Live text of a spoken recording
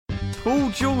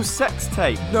Paul Jewell sex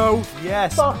tape. No.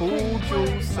 Yes, Paul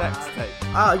Jewell sex tape.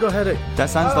 I got a headache. That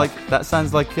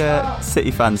sounds like City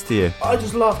fans to you. I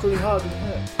just laughed really hard.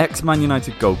 Ex-Man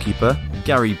United goalkeeper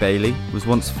Gary Bailey was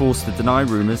once forced to deny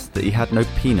rumours that he had no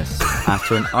penis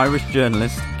after an Irish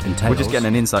journalist. We're just getting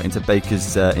an insight into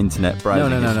Baker's internet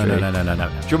browsing history. No.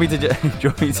 Do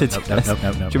you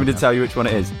want me to tell you which one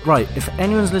it is? Right, if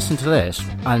anyone's listening to this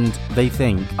and they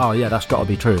think, oh yeah, that's got to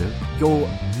be true, you're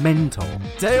mental.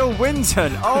 Dale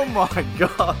Winton. Oh my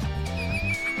god.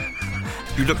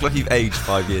 You look like you've aged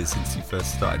 5 years since you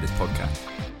first started this podcast.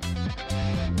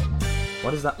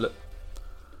 Why does that look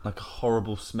like a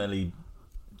horrible, smelly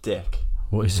dick?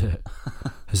 What is it?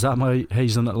 Is that my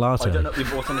hazelnut latte? I don't know. You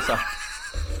brought on this up.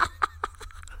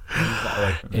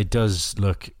 It does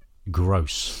look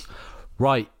gross.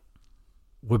 Right,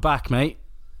 we're back, mate,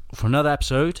 for another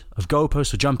episode of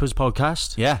Goalposts for Jumpers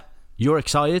podcast. Yeah. You're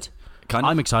excited? Kind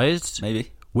of. I'm excited.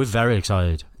 Maybe. We're very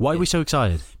excited. Why are we so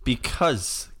excited?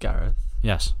 Because, Gareth,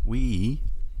 Yes. we,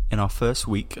 in our first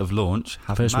week of launch,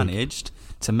 have managed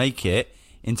to make it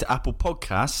into Apple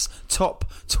Podcasts top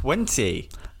 20.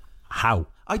 How?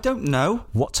 I don't know.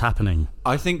 What's happening?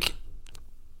 I think...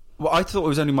 Well, I thought it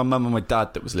was only my mum and my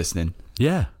dad that was listening.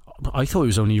 Yeah. I thought it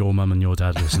was only your mum and your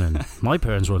dad listening. My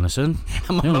parents weren't listening.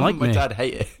 And my They don't mum like and my me. dad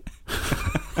hate it.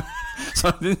 So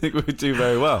I didn't think we would do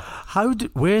very well.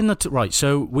 We're in the... right,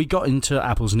 so we got into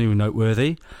Apple's new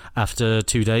Noteworthy after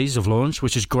 2 days of launch,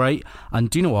 which is great. And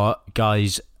do you know what,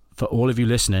 guys, for all of you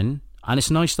listening... And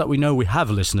it's nice that we know we have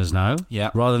listeners now,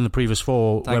 rather than the previous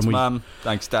 4. Thanks, Mum.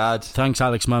 Thanks, Dad. Thanks,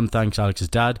 Alex, Mum. Thanks, Alex's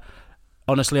dad.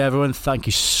 Honestly, everyone, thank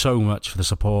you so much for the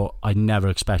support. I never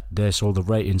expected this, all the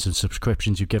ratings and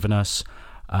subscriptions you've given us.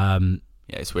 Yeah,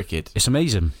 it's wicked. It's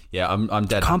amazing. Yeah, I'm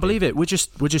dead. Can't believe it. We're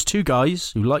just two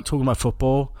guys who like talking about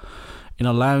football in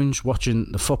a lounge,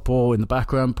 watching the football in the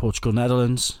background, Portugal,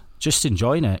 Netherlands. Just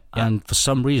enjoying it, and for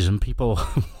some reason people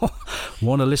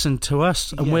want to listen to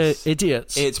us, and we're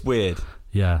idiots. It's weird,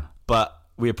 but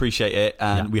we appreciate it,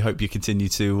 and we hope you continue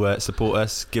to support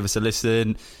us. Give us a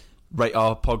listen, rate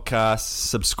our podcast,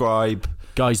 subscribe,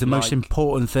 guys. The most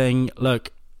important thing,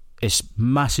 look, it's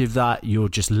massive that you're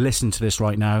just listening to this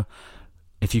right now.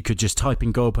 If you could just type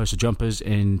in Goalposts or Jumpers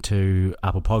into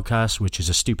Apple Podcasts, which is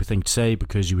a stupid thing to say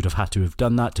because you would have had to have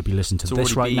done that to be listening to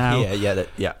this right now.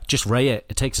 Yeah. Just rate it.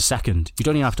 It takes a second. You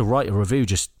don't even have to write a review.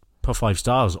 Just put 5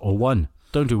 stars or 1.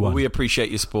 Don't do 1. Well, we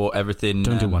appreciate your support, everything.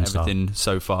 Don't do 1 star. Everything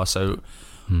so far. So,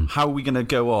 how are we going to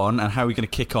go on, and how are we going to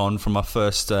kick on from our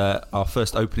first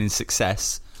opening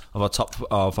success of our top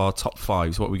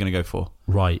 5s? What are we going to go for?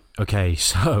 Right. Okay.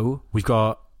 So we've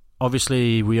got.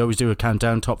 Obviously, we always do a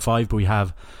countdown top 5, but we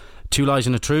have 2 Lies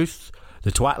and a Truth,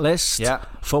 the Twat List,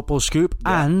 Football Scoop,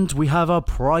 and we have our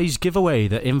prize giveaway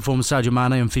that informs Sadio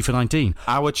Mane and FIFA 19.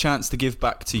 Our chance to give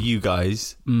back to you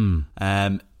guys.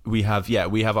 We have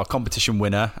our competition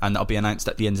winner, and that'll be announced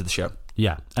at the end of the show.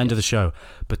 Yeah, end of the show.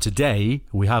 But today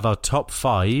we have our top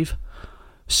 5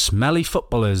 smelly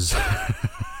footballers.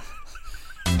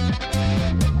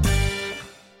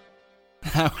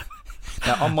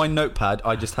 Now, on my notepad,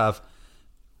 I just have...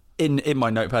 In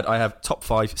my notepad, I have top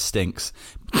 5 stinks.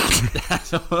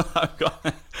 That's all I've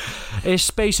got. It's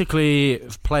basically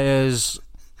players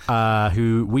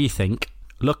who we think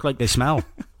look like they smell.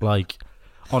 Like,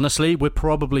 honestly, we're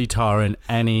probably tarring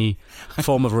any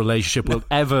form of relationship we'll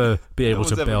ever be able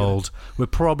to build. We're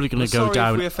probably going to go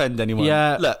down... if we offend anyone.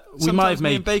 Yeah, look, we might have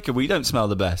me and Baker, we don't smell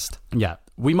the best. Yeah,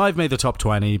 we might have made the top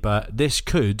 20, but this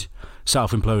could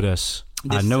self-implode us.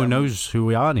 And no one knows who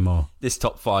we are anymore. This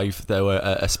top 5, though,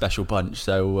 are a special bunch.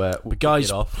 So, we'll but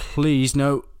guys, please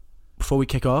note, before we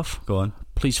kick off, go on.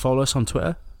 Please follow us on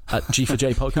Twitter at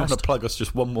G4J Podcast. You want to plug us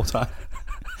just one more time?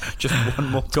 Just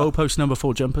one more time. Goalpost number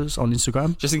 4 Jumpers on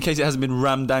Instagram. Just in case it hasn't been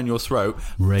rammed down your throat,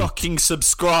 fucking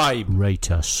subscribe.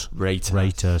 Rate us, please.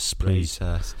 Rate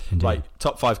us. Right,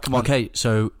 top 5, come on. Okay,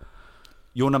 so...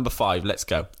 Your number 5, let's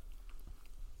go.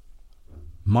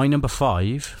 My number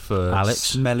 5 for Alex,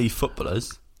 smelly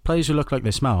footballers, players who look like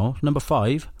they smell. Number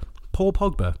 5, Paul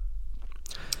Pogba.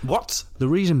 What? The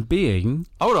reason being...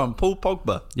 Hold on, Paul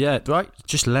Pogba. Yeah, right.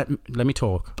 Just let me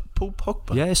talk. Paul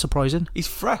Pogba. Yeah, it's surprising. He's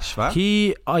fresh,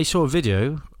 man. I saw a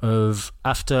video of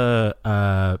after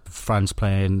France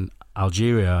playing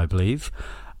Algeria, I believe.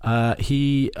 A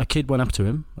kid went up to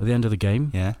him at the end of the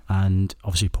game. Yeah. And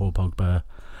obviously Paul Pogba,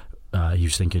 he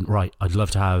was thinking, right, I'd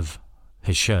love to have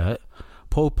his shirt.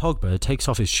 Paul Pogba takes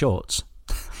off his shorts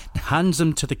hands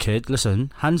them to the kid.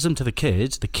 Listen, hands them to the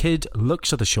kid. The kid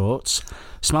looks at the shorts,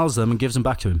 smells them, and gives them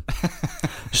back to him.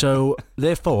 So,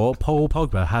 therefore, Paul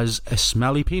Pogba has a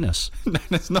smelly penis. No,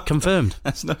 that's not Confirmed.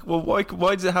 That's not. Well,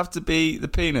 why does it have to be the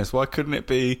penis? Why couldn't it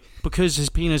be Because his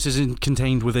penis isn't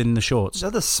contained within the shorts.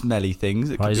 other smelly things?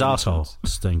 That could Right, his be in the arsehole shorts?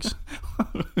 stinks.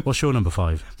 What's your number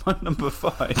 5? My number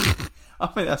 5. I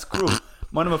think that's cruel.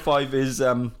 My number 5 is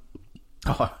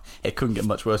it couldn't get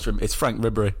much worse for him. It's Frank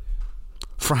Ribery.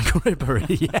 Frank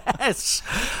Ribery, yes.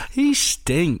 He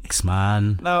stinks,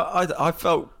 man. No, I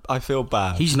feel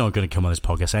bad. He's not going to come on this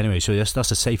podcast anyway, so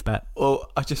that's a safe bet. Well,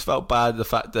 I just felt bad the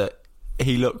fact that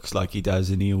he looks like he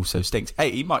does and he also stinks. Hey,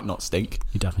 he might not stink.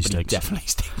 He definitely but stinks. He definitely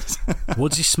stinks. What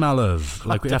does he smell of?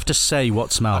 Like, we have to say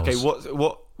what smells. Okay,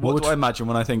 what do I imagine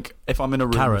when I think if I'm in a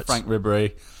room Carrots. with Frank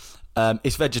Ribery?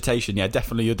 It's vegetation, yeah,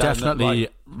 definitely. You're down Definitely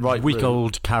right week route.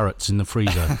 old carrots in the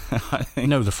freezer.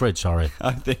 No, the fridge, sorry.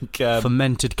 I think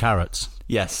Fermented carrots.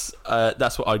 yes,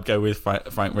 that's what I'd go with Frank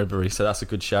Ribery. So that's a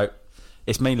good shout.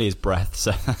 It's mainly his breath.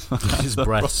 So His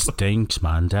breath stinks,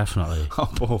 man, definitely. Oh,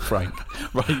 poor Frank.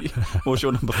 Right, what's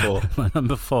your number 4? My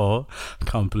number 4, I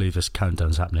can't believe this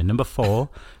countdown's happening. Number 4,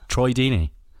 Troy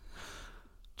Deeney.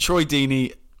 Troy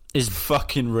Deeney Is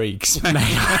fucking reeks.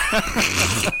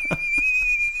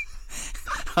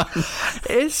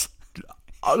 It's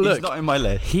He's not in my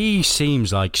list. he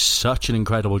seems like such an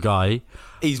incredible guy.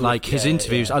 He's Like his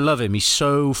interviews, I love him. He's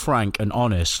so frank and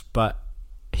honest, but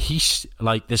he's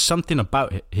like, there's something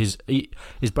about his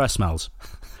breath smells.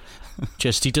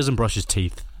 Just, he doesn't brush his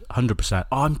teeth. 100%.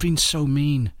 Oh, I'm being so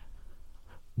mean.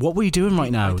 What were you doing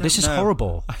right now? This is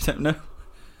horrible. I don't know.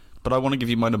 But I want to give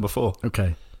you my number 4.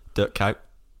 Okay. Dirk Kuyt.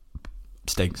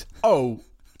 Stinks. Oh,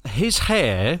 his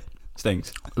hair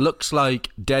Stinks. looks like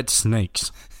dead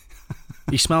snakes.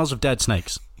 He smells of dead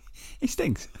snakes. He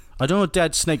stinks. I don't know what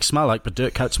dead snakes smell like, but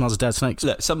Dirk Kuyt smells of dead snakes.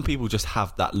 Look, some people just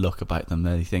have that look about them.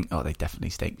 They think, oh, they definitely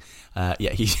stink.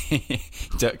 Yeah, he's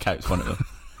Dirk Kuyt's one of them.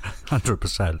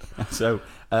 100%. So,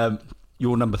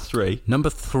 your number 3. Number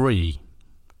 3,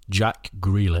 Jack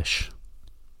Grealish.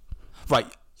 Right,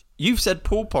 you've said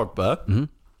Paul Pogba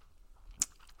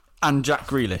and Jack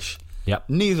Grealish. Yep.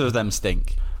 Neither of them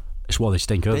stink. It's what they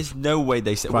stink of. There's no way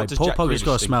they stink. Right, What does Paul Jack Pogba's Grealish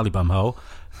got a stink? smelly bumhole.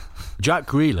 Jack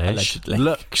Grealish Allegedly.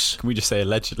 looks... Can we just say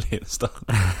allegedly at the start?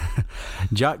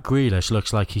 Jack Grealish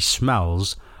looks like he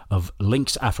smells of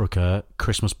Lynx Africa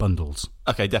Christmas bundles.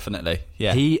 Okay, definitely.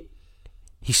 Yeah. He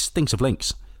stinks of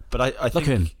Lynx. But I think Look at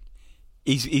him.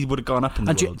 he would have gone up in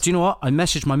the And do world. you know what? I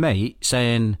messaged my mate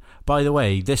saying, by the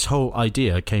way, this whole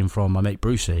idea came from my mate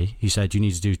Brucey. He said, you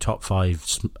need to do top 5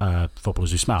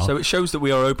 footballers who smell. So it shows that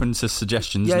we are open to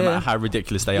suggestions, Yeah, no yeah. matter how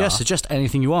ridiculous they yeah, are. suggest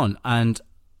anything you want. And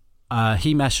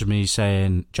he messaged me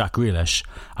saying Jack Grealish,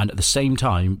 and at the same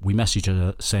time, we messaged each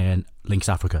other saying Lynx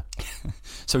Africa.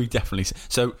 So he definitely.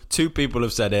 So 2 people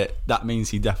have said it. That means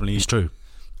he definitely. It's true.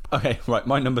 Okay, right.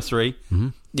 My number 3. Mm-hmm.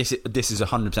 This is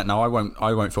 100%. Now I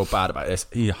won't feel bad about this.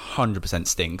 He 100%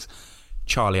 stinks.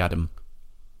 Charlie Adam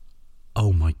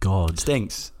Oh my God.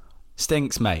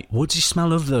 stinks, mate. What does he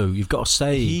smell of, though? You've got to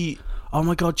say. Oh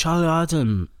my God, Charlie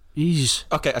Adam. He's...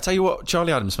 Okay, I tell you what.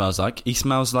 Charlie Adam smells like. He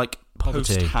smells like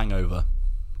Poverty. post hangover.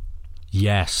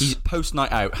 Yes. He's post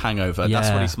night out hangover. That's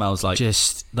what he smells like.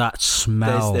 Just that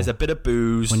smell. There's a bit of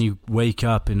booze when you wake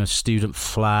up in a student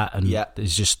flat and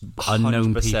there's just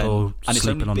unknown 100%. people and it's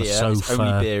sleeping only on beer. the sofa. It's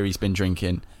only beer he's been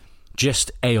drinking.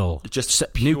 Just ale. Just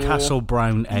pure, Newcastle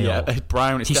Brown ale. Yeah,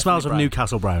 brown. It's he smells definitely of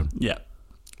Newcastle Brown. Yeah.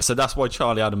 So that's why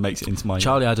Charlie Adam makes it into my...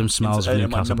 Charlie Adam smells of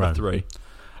Newcastle number Brown. 3.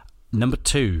 Number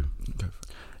 2,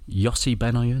 Yossi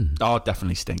Benayoun. Oh,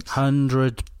 definitely stinks.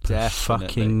 100 Definitely.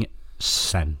 fucking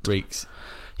cent. Reeks.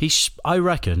 I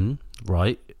reckon,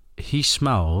 right, he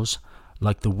smells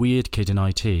like the weird kid in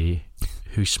IT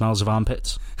who smells of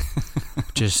armpits.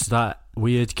 Just that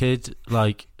weird kid.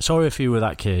 Like, sorry if you were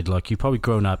that kid. Like, you've probably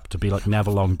grown up to be like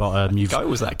Neville Longbottom. I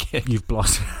was that kid. You've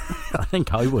blossomed. I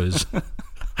think I was.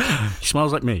 He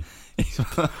smells like me.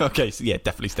 Okay, so yeah,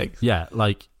 definitely stinks. Yeah,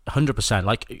 like 100%.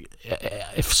 Like,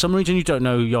 if for some reason you don't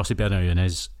know who Yossi Benayoun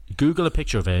is, Google a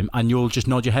picture of him and you'll just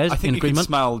nod your head I think in you can agreement.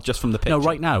 smell just from the picture. No,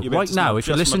 right now. You'll be able Right to now, smell if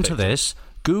you just from listen a to picture. this,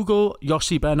 Google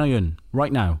Yossi Benayoun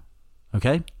right now.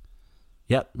 Okay?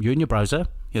 Yep, you're in your browser.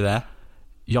 You're there.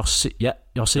 Yossi.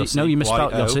 Yossi, No, you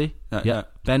misspelled Y-O. Yossi. No, Yeah.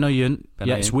 no. Benayoun.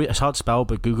 Yeah, it's Benayoun. weird. It's hard to spell,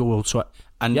 but Google will sweat.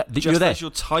 And Yeah, just you're there. as you're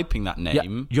typing that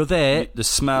name, You're there. the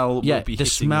smell will Yeah, be the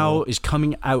hitting smell your, is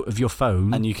coming out of your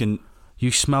phone. and you can... You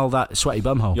smell that sweaty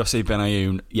bumhole. Yossi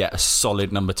Benayoun, yeah, a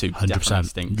solid number 2. Definitely 100%.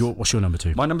 stinks. What's your number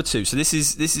 2? My number 2. So this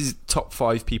is top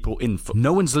 5 people in football.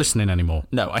 No one's listening anymore.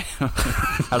 No,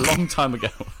 a long time ago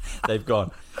they've gone.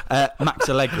 Max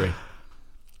Allegri.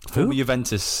 Former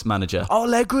Juventus manager. Oh,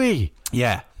 Allegri.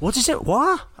 Yeah. What is it?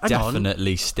 What?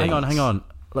 Definitely stinks. Hang on.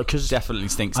 Like, cause Definitely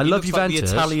stinks. I He love looks like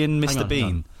Juventus. the Italian Hang Mr. on.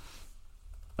 Bean.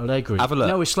 Allegri. Have a look.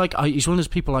 No, it's like he's one of those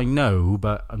people I know,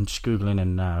 but I'm just googling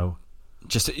him now.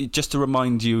 Just to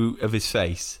remind you of his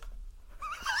face.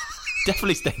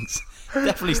 Definitely stinks.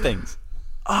 Definitely stinks.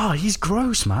 Oh, he's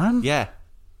gross, man. Yeah.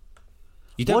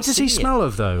 You don't What does he see it. smell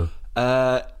of, though?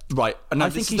 Right. I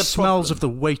think he smells of the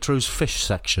Waitrose fish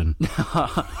section.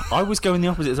 I was going the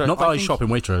opposite. Not that I think- shop in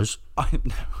Waitrose.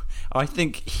 I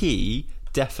think he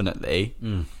definitely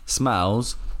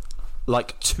smells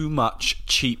like too much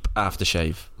cheap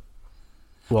aftershave.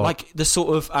 What? Like the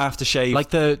sort of aftershave, Like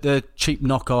the cheap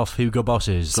knockoff Hugo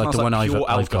Bosses, like smells the one I've pure got.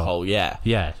 alcohol. Yeah,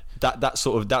 Yeah. that's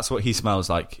what he smells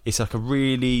like. It's like a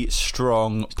really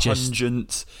strong, Just-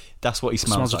 pungent. That's what he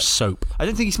Smells smells of like. soap. I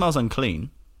don't think he smells unclean.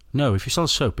 No, if you sell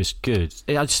soap, it's good.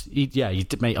 Mate,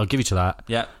 I'll give you to that.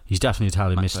 Yeah. He's definitely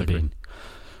Italian, Max Mr. Allegri. Bean.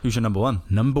 Who's your number one?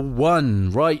 Number one,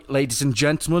 right, ladies and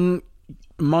gentlemen.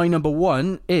 My number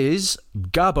one is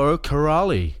Gabor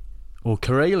Kiraly. Or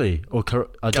Kiraly.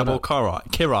 I don't know. Gabor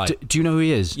Kirai. Do you know who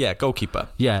he is? Yeah, goalkeeper.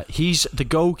 Yeah, he's the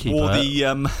goalkeeper. Wore the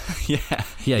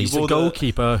Yeah, he's the wore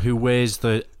goalkeeper who wears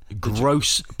the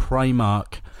gross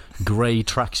Primark grey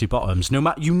tracksuit bottoms. No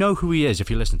matter, you know who he is if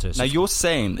you listen to this. Now you're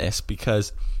saying this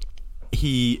because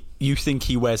you think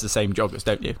he wears the same joggers,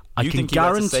 don't you? I You can think he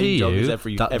wears the same guarantee joggers you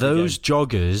every that those game.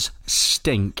 joggers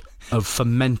stink of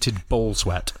fermented ball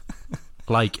sweat.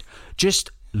 Like,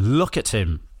 just look at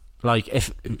him. Like,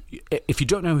 if you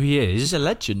don't know who he is, He's a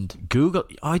legend. Google.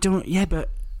 I don't. Yeah, but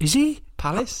is he?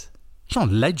 Palace. He's not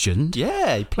a legend.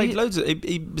 Yeah, he played loads.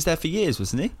 He was there for years,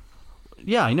 wasn't he?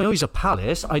 Yeah, I know he's a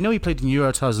Palace. I know he played in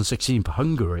Euro 2016 for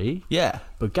Hungary. Yeah.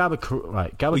 But Gabor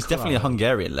He's definitely a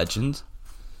Hungarian legend.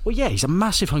 Well, yeah, he's a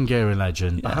massive Hungarian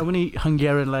legend. Yeah. How many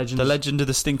Hungarian legends The legend of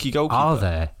the stinky goalkeeper. are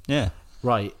there? Yeah.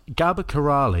 Right, Gabor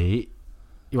Kiraly.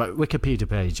 Right, Wikipedia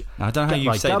page. Now, I don't know how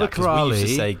you say Gabor that, 'cause we used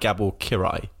to Kiraly- say Gabor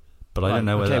Kirai, but I don't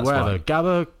know whether okay, that's whatever. right.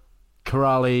 Gabor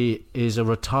Kiraly is a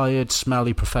retired,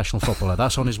 smelly professional footballer.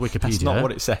 That's on his Wikipedia. That's not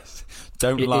what it says.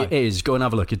 Don't lie. It is. Go and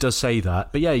have a look. It does say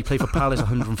that. But yeah, he played for Palace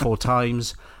 104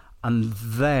 times. And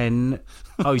then...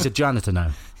 Oh, he's a janitor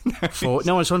now.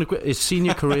 It's on his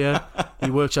senior career. He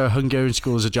works at a Hungarian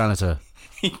school as a janitor.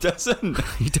 He doesn't.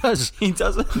 He does. He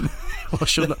doesn't.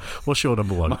 What's your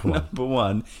number one? Come on. Number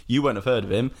one, you wouldn't have heard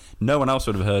of him. No one else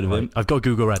would have heard of him. I've got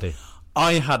Google ready.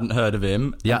 I hadn't heard of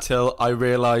him until I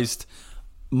realised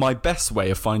my best way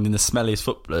of finding the smelliest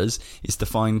footballers is to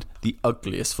find the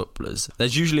ugliest footballers.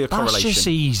 There's usually a correlation. That's just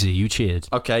easy. You cheered.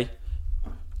 Okay.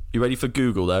 You ready for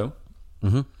Google, though?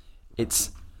 Mm-hmm. It's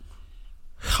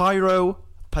Jairo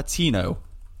Patino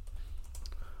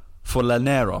for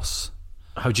Laneros.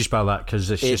 How do you spell that? Because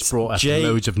it's It's just brought up J-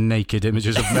 loads of naked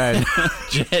images of men.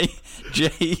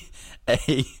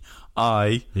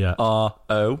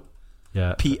 Jairo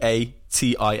Yeah.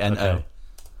 Patino. Okay.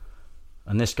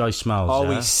 And this guy smells. Oh,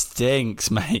 yeah? he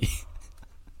stinks, mate.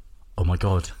 Oh my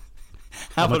god.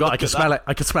 Have Oh my a god, look I can at smell that. it.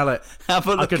 I can smell it. Have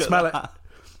a look I can at smell it. that.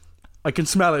 I can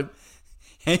smell it.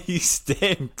 He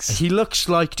stinks. He looks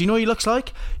like. Do you know what he looks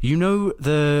like? You know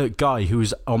the guy who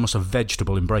was almost a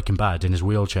vegetable in Breaking Bad in his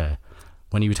wheelchair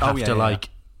when he would have to like.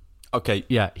 Okay,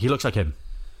 Yeah, he looks like him.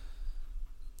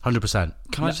 100%.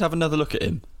 can I just have another look at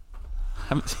him?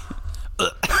 Haven't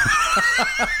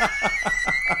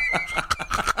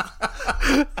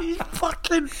He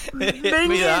fucking hit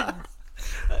me that.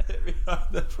 Hit me on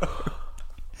the phone.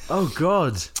 Oh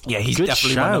god. Yeah, he's Good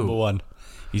definitely my shout. number one.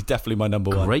 He's definitely my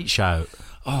number one. Great shout.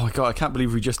 Oh my god, I can't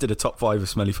believe we just did a top 5 of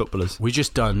smelly footballers. We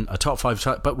just done a top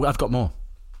 5, but I've got more.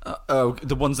 Oh,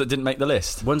 the ones that didn't make the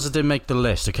list. Ones that didn't make the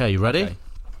list. Okay, you ready? Okay.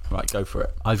 Right, go for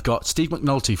it. I've got Steve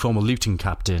McNulty, former Luton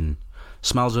captain.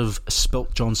 Smells of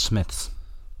spilt John Smiths.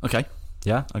 Okay,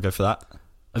 Yeah? I'll go for that.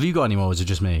 Have you got any more, or is it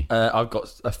just me? I've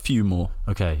got a few more.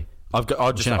 Okay. I'll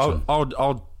What's your next one?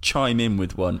 I'll chime in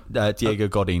with one. Diego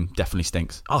Godin definitely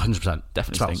stinks. Oh, 100%.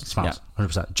 Definitely smells. stinks,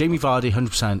 100%. Jamie Vardy,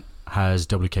 100% has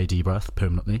WKD breath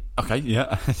permanently. Okay,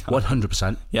 yeah,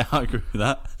 100%. yeah, I agree with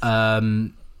that.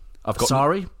 I've got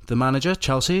Sarri, the manager,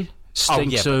 Chelsea,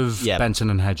 stinks of Benson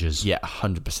and Hedges.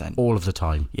 100%. All of the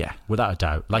time. Yeah. Without a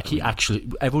doubt. Like, he actually...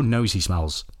 Everyone knows he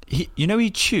smells. He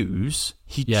chews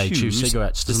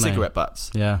cigarettes, the doesn't he? cigarette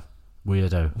butts. Yeah.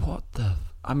 Weirdo. What the?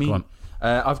 I Go mean, on.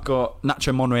 I've got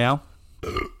Nacho Monreal.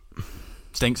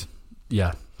 Stinks.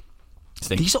 Yeah.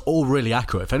 Stinks. These are all really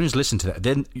accurate. If anyone's listened to that,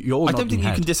 then you're all I don't think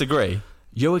you can disagree.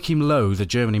 Joachim Low, the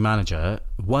Germany manager,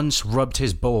 once rubbed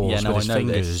his balls with his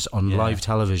fingers on live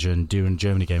television during a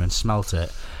Germany game and smelt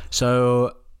it.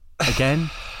 So again,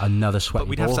 another sweaty But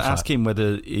we'd have ball to fat. ask him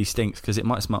whether he stinks, because it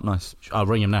might smell nice. I'll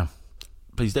ring him now.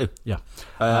 Please do. Yeah.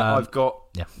 I've got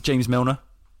James Milner.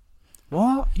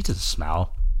 What? He doesn't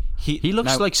smell. He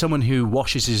looks like someone who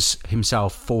washes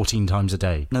himself 14 times a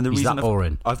day. No, He's that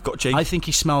boring. I've got James. I think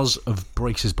he smells of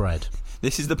Breaks' bread.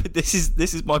 This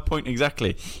is my point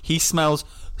exactly. He smells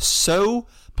so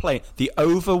plain. The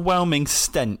overwhelming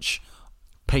stench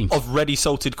Paint. of ready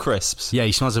salted crisps. Yeah,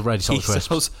 he smells of ready salted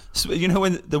crisps. Smells, you know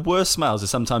when the worst smells are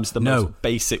sometimes the most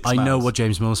basic smells? I know what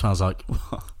James Milner smells like.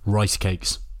 Rice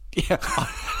cakes. Yeah.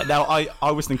 Now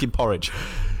I was thinking porridge.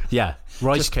 Yeah,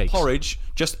 rice cakes. Porridge,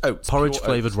 just oats. Porridge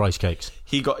flavoured rice cakes.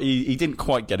 He didn't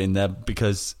quite get in there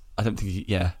because I don't think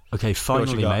Okay,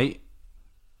 finally, mate,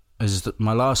 is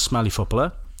my last smelly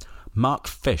footballer, Mark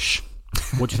Fish.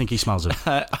 What do you think he smells of?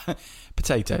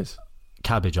 Potatoes.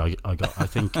 Cabbage. I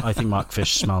think Mark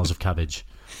Fish smells of cabbage.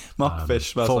 Mark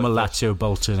Fish smells former like Lazio,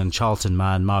 Bolton and Charlton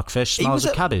man. Mark Fish smells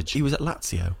of cabbage. He was at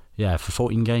Lazio. Yeah, for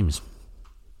 14 games.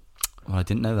 Well, I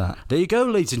didn't know that. There you go,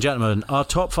 ladies and gentlemen. Our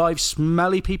top 5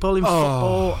 smelly people in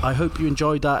football. I hope you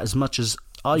enjoyed that as much as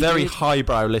I did. Very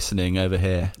highbrow listening over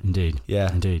here. Indeed.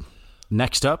 Yeah. Indeed.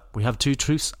 Next up, we have 2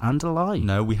 truths and a lie.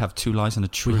 No, we have 2 lies and a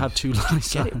truth. We have 2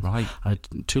 lies. Get it right.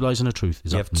 2 lies and a truth.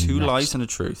 We have 2 lies and a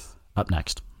truth. Up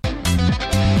next. 2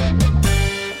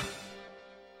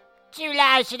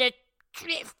 lies and a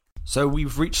truth. So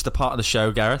we've reached the part of the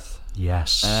show, Gareth.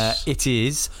 Yes. It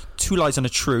is 2 lies and a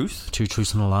truth. 2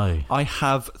 truths and a lie. I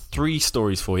have 3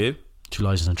 stories for you. 2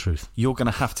 lies and a truth. You're going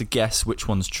to have to guess which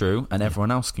one's true, and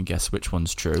everyone else can guess which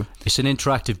one's true. It's an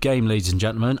interactive game, ladies and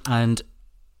gentlemen, and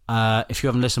if you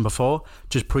haven't listened before,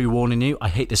 just pre-warning you, I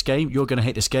hate this game. You're going to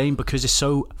hate this game because it's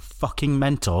so fucking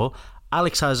mental.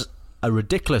 Alex has a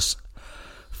ridiculous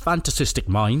fantasistic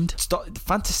mind.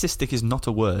 Fantasistic is not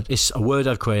a word. It's a word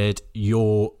I've created.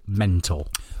 You're mental.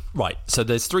 Right, so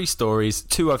there's 3 stories,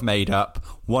 2 I've made up,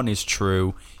 1 is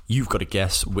true. You've got to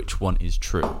guess which one is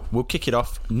true. We'll kick it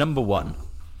off. Number 1.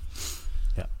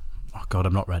 Yeah. Oh, God,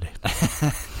 I'm not ready.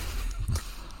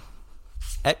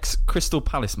 Ex-Crystal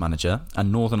Palace manager and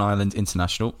Northern Ireland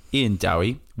international Ian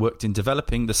Dowie worked in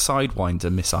developing the Sidewinder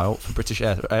missile for British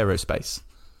Aerospace.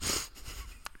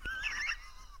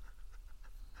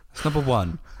 That's number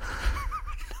 1.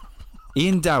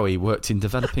 Ian Dowie worked in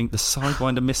developing the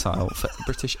Sidewinder missile for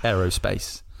British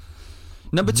Aerospace.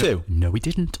 Number 2. No, we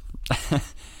didn't.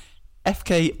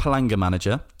 FK Palanga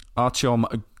manager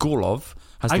Artyom Gorlov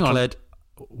has declared...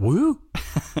 Woo?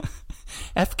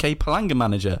 FK Palanga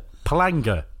manager.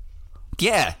 Palanga.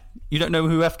 Yeah. You don't know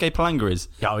who FK Palanga is?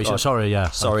 Yeah, sorry, yeah.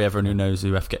 Sorry, everyone who knows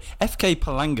who FK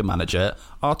Palanga manager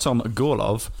Artyom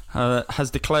Gorlov has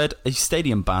declared a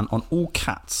stadium ban on all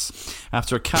cats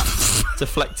after a cat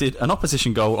deflected an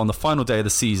opposition goal on the final day of the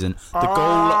season. The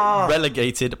goal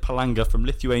relegated Palanga from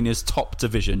Lithuania's top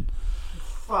division.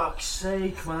 Fuck's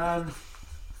sake, man.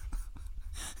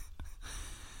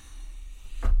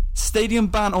 Stadium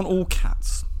ban on all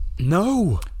cats.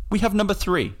 No. We have number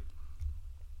 3.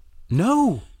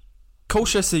 No.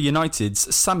 Colchester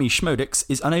United's Sami Schmodics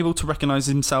is unable to recognise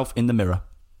himself in the mirror.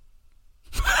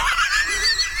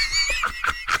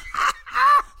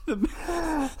 The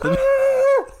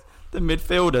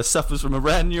midfielder suffers from a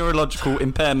rare neurological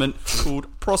impairment called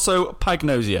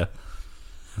prosopagnosia.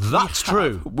 That's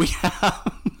true.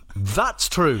 That's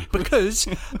true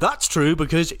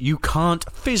because you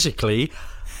can't physically,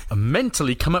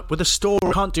 mentally come up with a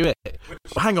story. Can't do it.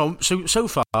 Hang on. So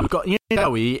far we've got Ian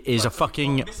Dowie is a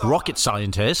fucking rocket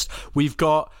scientist. We've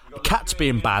got cats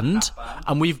being banned,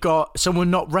 and we've got someone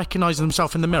not recognising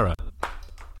themselves in the mirror.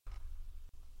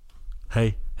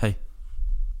 Hey.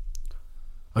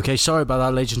 Okay, sorry about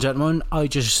that, ladies and gentlemen. I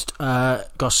just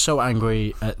got so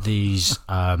angry at these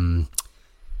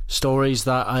stories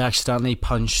that I accidentally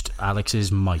punched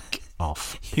Alex's mic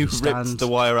off. You ripped the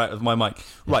wire out of my mic.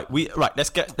 Yeah. Right.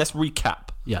 Let's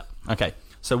recap. Yeah. Okay.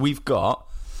 So we've got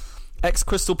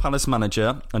ex-Crystal Palace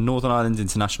manager and Northern Ireland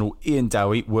international Ian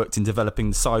Dowie worked in developing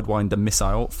the Sidewinder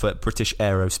missile for British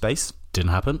Aerospace.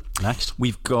 Didn't happen. Next.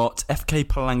 We've got FK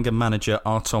Palanga manager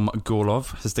Artyom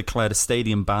Gorlov has declared a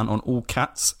stadium ban on all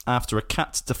cats after a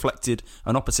cat deflected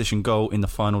an opposition goal in the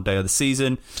final day of the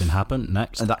season. Didn't happen.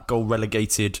 Next. And that goal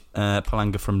relegated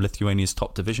Palanga from Lithuania's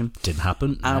top division. Didn't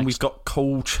happen. And Next. we've got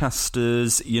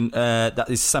Colchester's, that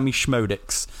is Sami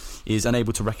Schmodics, is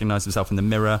unable to recognise himself in the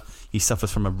mirror. He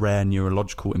suffers from a rare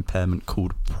neurological impairment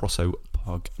called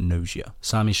prosopagnosia.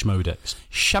 Sami Schmodics.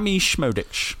 Sami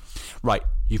Schmodics. Right.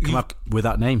 You've come up with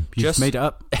that name. You just made it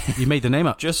up. You made the name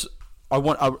up.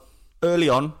 Early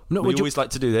on, we always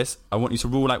like to do this. I want you to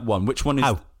rule out one. Which one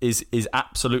is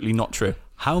absolutely not true?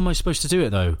 How am I supposed to do it,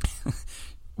 though?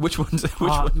 Which one's? Which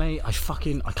one? Mate, I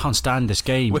can't stand this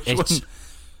game. Which one?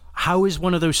 How is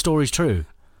one of those stories true?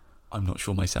 I'm not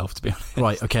sure myself, to be honest.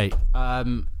 Right, okay.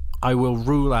 I will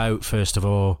rule out, first of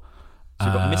all... So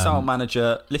you've got Missile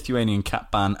Manager, Lithuanian cat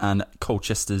ban, and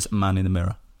Colchester's Man in the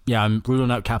Mirror. Yeah, I'm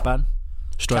ruling out cat ban.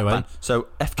 Straight Cat away. ban. So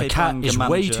FK A cat Palanga is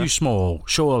manager, way too small,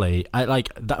 surely.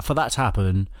 For that to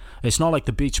happen, it's not like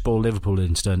the beach ball Liverpool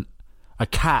incident. A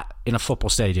cat in a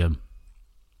football stadium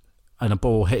and a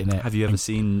ball hitting it. Have you ever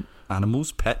seen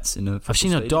animals, pets in a football I've seen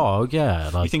stadium? a dog,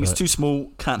 yeah. You think it's too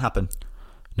small, can't happen?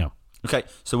 No. Okay,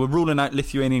 so we're ruling out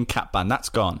Lithuanian cat ban. That's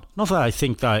gone. Not that I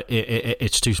think that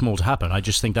it's too small to happen. I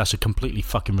just think that's a completely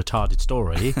fucking retarded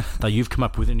story that you've come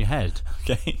up with in your head.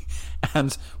 Okay,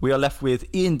 and we are left with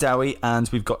Ian Dowie, and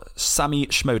we've got Sammy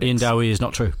Schmodix. Ian Dowie is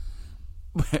not true.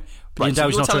 Right, Ian so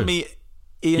Dowie's you're not telling true. me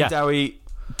Ian Yeah. Dowie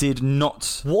did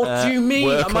not. What do you mean?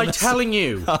 work Am on I the telling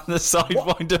you? on the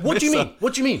Sidewinder? What do you missile? mean?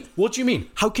 What do you mean? What do you mean?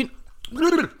 How can...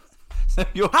 So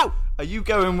how are you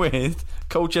going with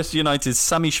Colchester United's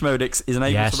Sammy Schmodix is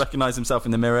unable Yes. to recognise himself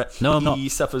in the mirror? No, I'm he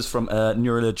not. suffers from a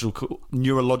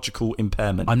neurological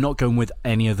impairment. I'm not going with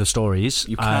any of the stories,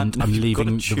 You can't. and I'm you've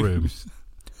leaving gotta the room. choose.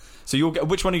 So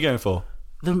which one are you going for?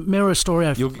 The mirror story.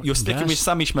 You're sticking with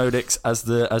Sammy Schmodix as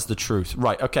the truth,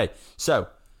 right? Okay. So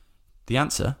the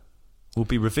answer will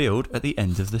be revealed at the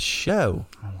end of the show.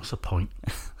 Oh, what's the point?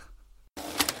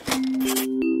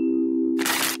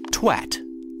 Twat.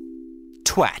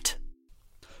 Twat.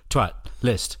 Twat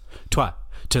list. Twat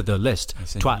to the list.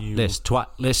 It's a Twat new- list. Twat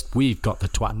list. We've got the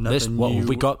twat Another list. What have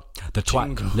we new got? The twat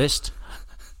jingle. list.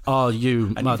 Oh, you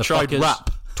And you've motherfuckers! tried rap.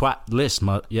 Twat list.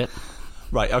 Yeah.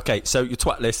 Right. Okay. So your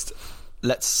twat list.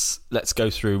 Let's go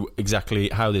through exactly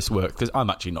how this works because I'm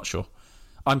actually not sure.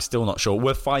 I'm still not sure.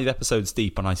 We're 5 episodes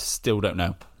deep and I still don't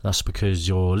know. That's because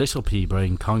your little pea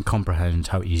brain can't comprehend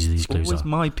how easy these What clues was are.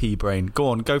 my pea brain? Go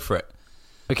on, go for it.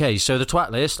 Okay, so the twat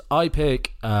list, I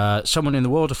pick someone in the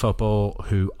world of football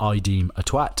who I deem a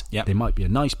twat. Yep. They might be a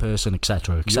nice person,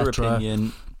 etc., Your etc.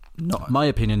 opinion? Not My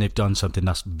opinion, they've done something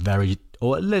that's very,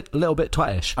 or a little bit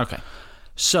twatish. okay.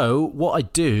 So what I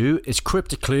do is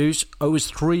cryptic clues, always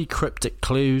 3 cryptic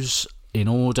clues in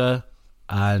order,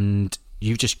 and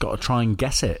you've just got to try and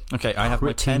guess it. Okay, I have my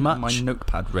Pretty pen, much. my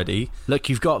notepad ready. Look,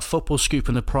 you've got Football Scoop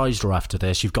and the prize draw after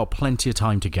this. You've got plenty of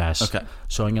time to guess. Okay.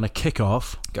 So I'm going to kick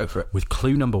off Go for it. with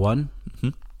clue number 1.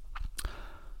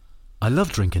 I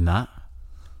love drinking that.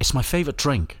 It's my favourite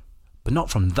drink, but not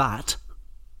from that.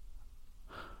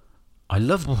 I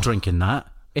love drinking that.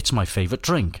 It's my favourite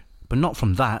drink, but not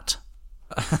from that.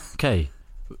 Okay.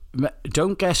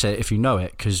 Don't guess it if you know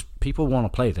it, because people want to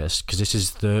play this, because this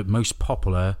is the most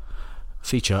popular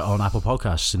feature on Apple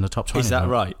Podcasts in the top 20. Is that No,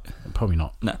 right? Probably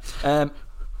not. No.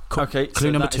 Okay, clue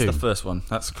so number that is 2. the first one.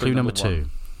 That's Clue number 2.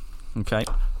 1. Okay.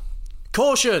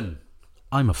 Caution!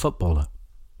 I'm a footballer.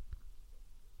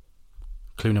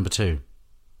 Clue number 2.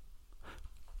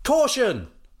 Caution!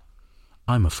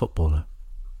 I'm a footballer.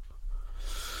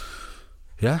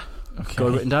 Yeah? Okay. Got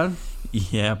it written down?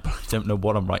 Yeah, but I don't know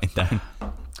what I'm writing down.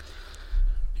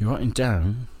 You're writing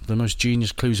down the most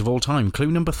genius clues of all time. Clue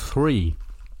number 3.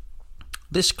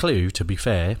 This clue, to be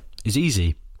fair, is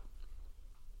easy.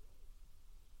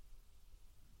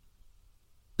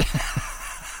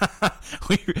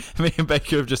 Me and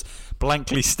Baker have just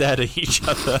blankly stared at each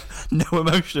other. No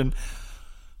emotion.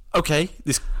 Okay,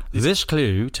 This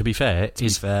clue, to be fair,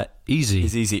 is easy.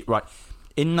 is easy. Right.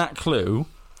 In that clue,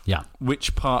 Yeah,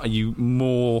 which part are you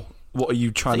more... What are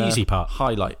you trying The to easy part.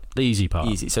 highlight? the easy part.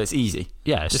 Easy. So it's easy.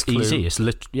 Yeah, it's This clue easy. It's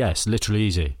literally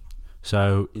easy.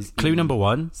 So, is clue easy. number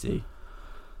 1. See?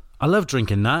 I love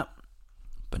drinking that.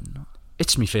 But not...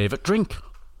 It's my favourite drink.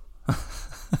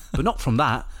 But not from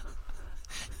that.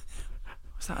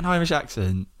 Was that an Irish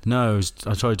accent? No,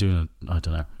 I tried doing I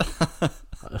don't know.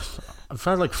 I've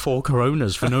had like 4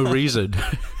 Coronas for no reason.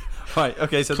 Right,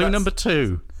 okay, so Clue that's... number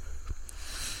 2.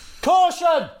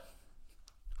 Caution!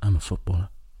 I'm a footballer.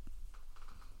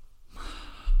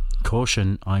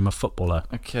 Caution, I'm a footballer.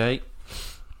 Okay.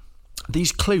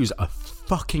 These clues are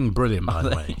fucking brilliant, by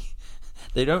the way.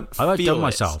 They don't I've feel done it.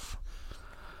 myself.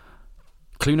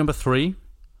 Clue number 3.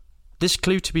 This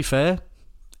clue, to be fair,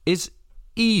 is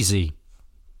easy.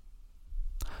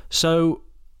 So,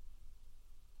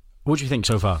 what do you think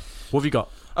so far? What have you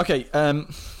got? Okay,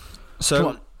 Come so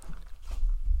on.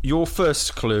 your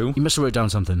first clue... You must have wrote down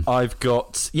something. I've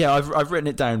got... Yeah, I've written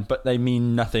it down, but they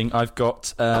mean nothing. I've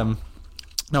got...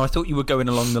 No, I thought you were going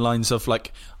along the lines of,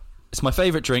 like, it's my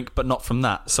favourite drink, but not from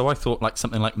that. So I thought, like,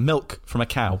 something like milk from a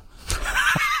cow.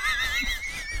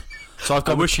 So I've I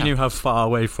gone wish with you knew how far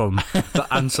away from the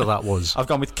answer that was. I've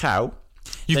gone with cow.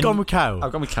 You've Then gone with cow.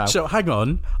 I've gone with cow. So hang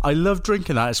on, I love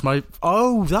drinking that. It's my.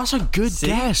 Oh, that's a good See?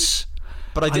 guess.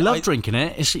 But I love drinking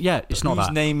it. It's not whose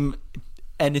that. name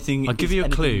anything. I'll give is you a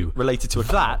anything clue. related to a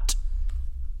cow? That.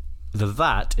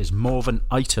 That is more of an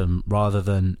item rather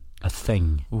than a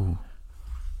thing. Ooh.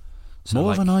 So More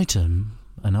like- of an item,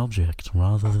 an object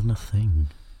rather than a thing.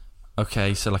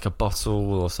 Okay, so like a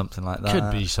bottle or something like that.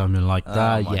 Could be something like Oh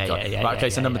that. my God. Right, okay,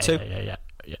 so number two. Yeah.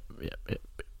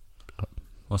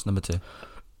 What's number two?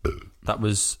 That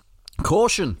was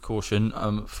Caution.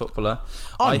 footballer.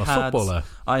 I'm a footballer.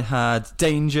 I had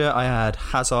Danger. I had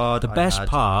Hazard. The best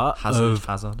part of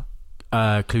Hazard.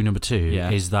 clue number 2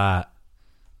 is that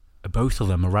both of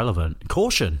them are relevant.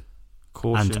 Caution.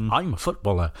 And I'm a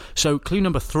footballer. So clue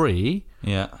number 3,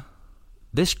 Yeah.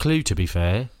 this clue, to be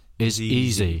fair, is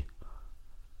easy.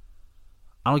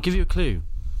 I'll give you a clue.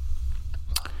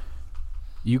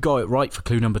 You got it right for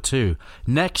clue number 2.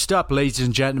 Next up, ladies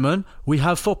and gentlemen, we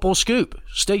have Football Scoop.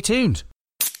 Stay tuned.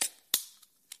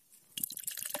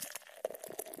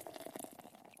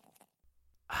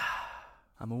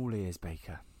 I'm all ears,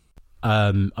 Baker.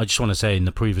 I just want to say in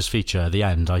the previous feature at the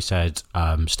end, I said,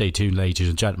 "Stay tuned, ladies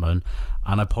and gentlemen,"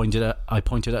 and I pointed at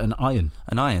an iron.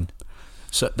 An iron.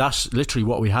 So that's literally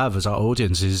what we have as our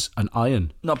audience is an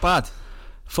iron. Not bad.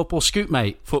 Football Scoop,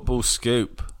 mate. Football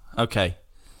scoop. Okay.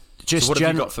 Just So what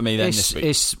have you got for me then this week?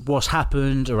 It's what's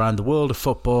happened around the world of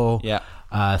football. Yeah.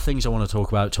 Things I want to talk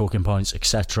about, talking points,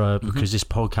 etc. Because this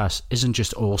podcast isn't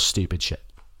just all stupid shit,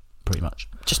 pretty much.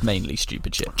 Just mainly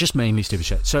stupid shit. Just mainly stupid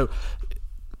shit. So,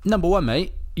 number 1,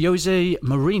 mate, Jose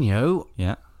Mourinho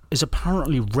Yeah. is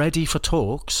apparently ready for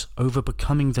talks over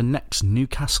becoming the next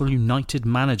Newcastle United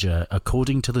manager,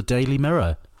 according to the Daily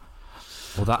Mirror.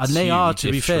 Well, that's And they are, huge to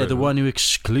if be fair, the true. one who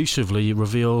exclusively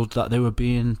revealed that they were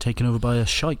being taken over by a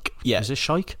sheikh. Yeah. Is this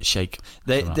sheikh? Shake.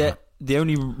 Something like The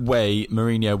only way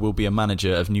Mourinho will be a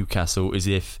manager of Newcastle is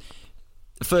if,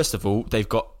 first of all, they've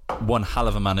got one hell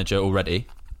of a manager already.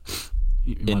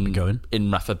 You might be going. In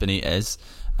Rafa Benitez.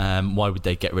 Why would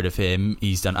they get rid of him?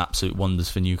 He's done absolute wonders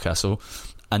for Newcastle.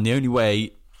 And the only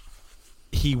way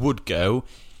he would go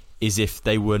is if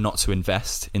they were not to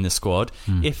invest in the squad.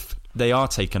 If they are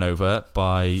taken over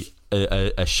by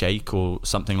a sheikh or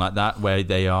something like that, where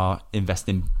they are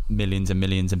investing millions and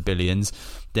millions and billions,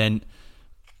 then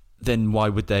why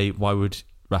would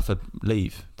Rafa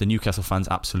leave? The Newcastle fans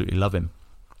absolutely love him.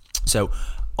 So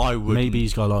I would Maybe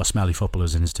he's got a lot of smelly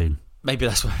footballers in his team. Maybe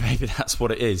that's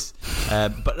what it is.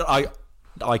 But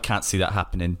I can't see that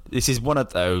happening. This is one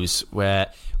of those where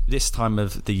this time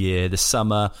of the year, the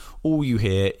summer, all you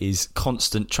hear is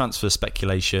constant transfer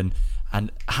speculation,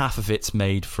 and half of it's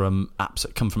made from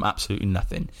absolutely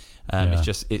nothing.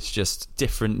 It's just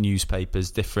different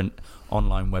newspapers, different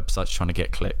online websites trying to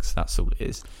get clicks. That's all it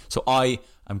is. So I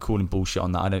am calling bullshit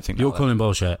on that. I don't think You're calling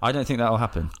bullshit. I don't think that'll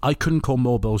happen. I couldn't call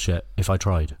more bullshit if I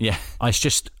tried. Yeah. I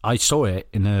saw it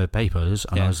in the papers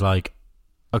and I was like,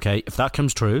 okay, if that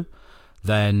comes true,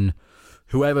 then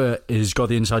whoever has got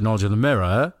the inside knowledge of the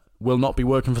Mirror will not be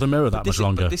working for the Mirror that much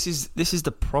longer. But this is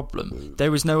the problem.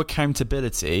 There is no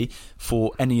accountability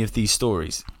for any of these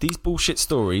stories. These bullshit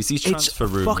stories, these transfer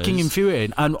rumours. It's fucking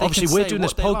infuriating. And They obviously can we're say doing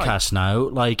this what they like. podcast now,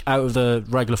 like out of the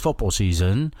regular football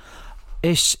season.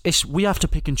 It's we have to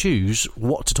pick and choose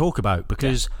what to talk about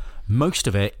because most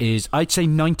of it is, I'd say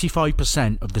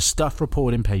 95% of the stuff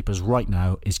reported in papers right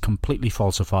now is completely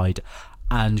falsified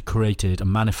and created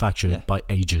and manufactured by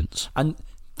agents. And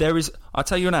there is, I'll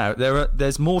tell you now,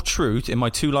 there's more truth in my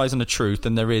 2 lies and a truth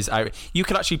than there is out. You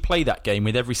could actually play that game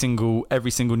with every single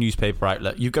newspaper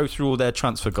outlet. You go through all their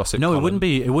transfer gossip. No, column.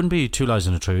 it wouldn't be 2 lies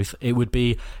and a truth. It would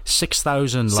be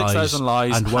 6,000 lies, 6,000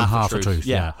 lies and one half a truth.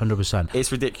 Yeah, 100%.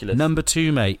 It's ridiculous. Number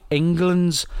 2, mate.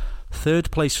 England's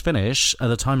 3rd place finish at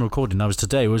the time of recording, that was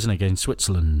today, wasn't it, against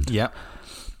Switzerland, Yeah.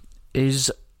 is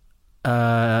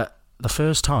the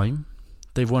first time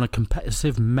they've won a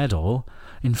competitive medal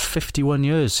in 51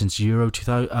 years since Euro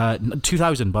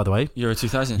 2000, by the way. Euro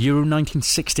 2000. Euro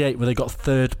 1968, where they got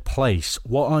 3rd place.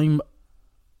 What I'm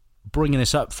bringing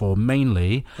this up for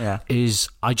mainly is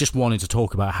I just wanted to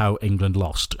talk about how England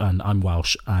lost, and I'm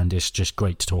Welsh, and it's just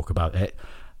great to talk about it.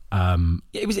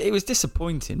 It was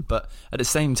disappointing, but at the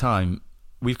same time,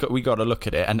 we got to look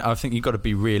at it, and I think you've got to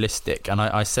be realistic. And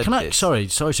I said this. Sorry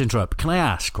to interrupt. Can I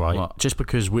ask, right? What? Just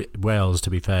because Wales, to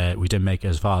be fair, we didn't make it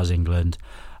as far as England.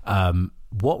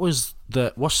 Because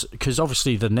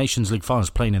obviously the Nations League finals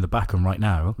playing in the background right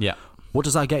now. Yeah. What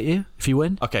does that get you if you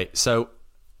win? Okay, so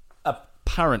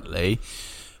apparently,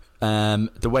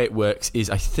 the way it works is,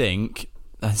 I think,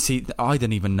 I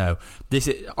don't even know.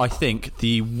 I think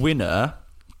the winner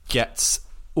gets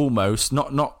almost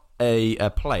not a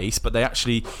place, but they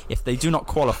actually, if they do not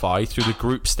qualify through the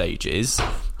group stages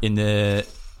in the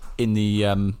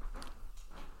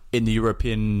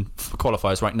European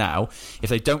qualifiers right now, if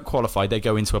they don't qualify, they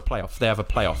go into a playoff. They have a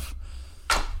playoff.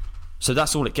 So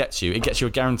that's all it gets you. It gets you a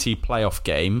guaranteed playoff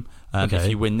game if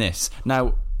you win this.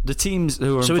 Now, the teams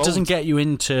who are so involved, it doesn't get you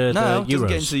into the Euros. it doesn't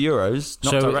get into the Euros,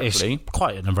 not so directly. It's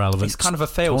quite an irrelevant. It's kind of a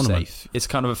fail-safe. It's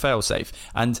kind of a fail-safe.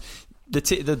 And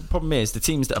the problem is the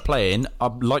teams that are playing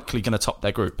are likely going to top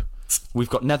their group. We've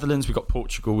got Netherlands, we've got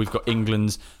Portugal, we've got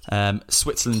England,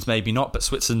 Switzerland maybe not, but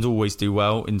Switzerland always do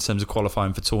well in terms of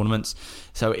qualifying for tournaments.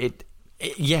 So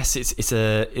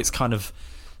it's kind of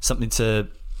something to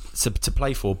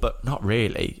play for, but not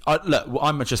really.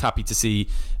 I'm just happy to see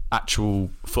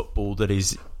actual football that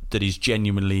is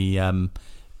genuinely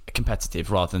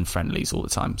competitive rather than friendlies all the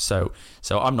time. So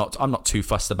I'm not too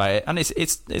fussed about it, and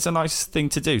it's a nice thing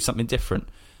to do, something different.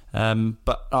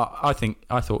 But I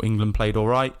thought England played all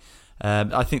right.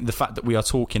 I think the fact that we are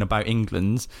talking about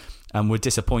England and we're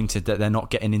disappointed that they're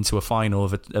not getting into a final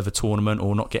of a tournament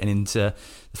or not getting into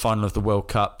the final of the World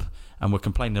Cup, and we're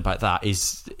complaining about that,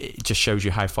 it just shows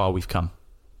you how far we've come.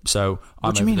 So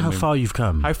what do you mean how far you've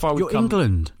come? How far we've come? You're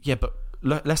England. Yeah, but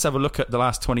let's have a look at the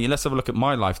last 20. Let's have a look at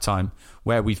my lifetime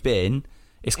where we've been.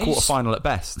 It's quarter-final at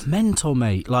best. Mental,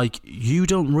 mate. Like, you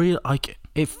don't really... Like,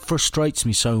 it frustrates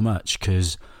me so much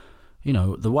because, you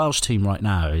know, the Welsh team right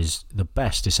now is the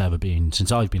best it's ever been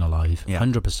since I've been alive. Yeah.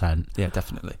 100%. Yeah,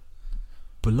 definitely.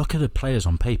 But look at the players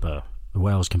on paper, the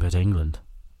Wales compared to England.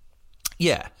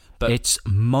 Yeah, but... It's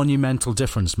monumental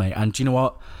difference, mate. And do you know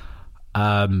what?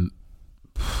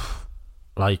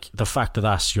 Like, the fact that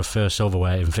that's your first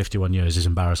silverware in 51 years is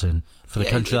embarrassing for the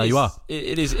country that you are.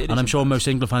 It is. And I'm sure most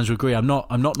England fans would agree. I'm not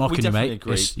knocking you, mate.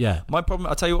 Agree. Yeah. My problem.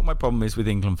 I'll tell you what my problem is with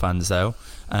England fans, though,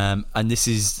 and this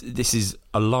is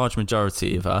a large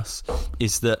majority of us,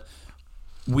 is that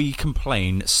we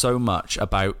complain so much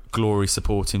about glory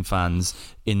supporting fans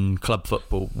in club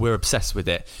football. We're obsessed with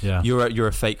it. Yeah. You're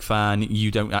a fake fan.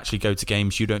 You don't actually go to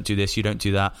games. You don't do this. You don't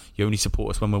do that. You only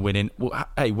support us when we're winning. Well,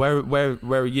 hey, where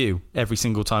are you every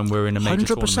single time we're in a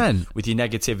major 100%. tournament with your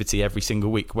negativity every single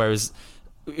week? Whereas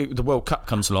the World Cup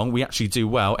comes along, we actually do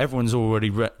well. Everyone's already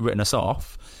written us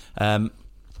off.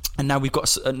 And now we've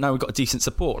got a decent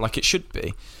support, like it should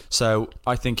be. So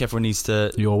I think everyone needs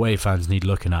to. Your away fans need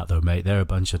looking at, though, mate. They're a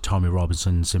bunch of Tommy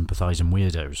Robinson sympathising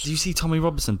weirdos. Do you see Tommy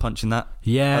Robinson punching that?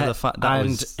 Yeah,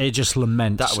 it just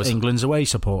laments England's away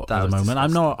support at the moment.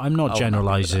 I'm not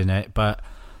generalising it, but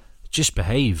just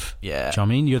behave. Yeah, do you know what I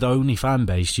mean? You're the only fan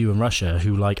base, you and Russia,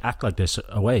 who act like this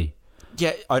away.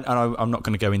 Yeah, I'm not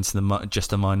going to go into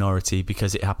just a minority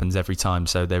because it happens every time.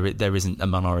 So there isn't a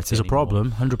minority. There's anymore. A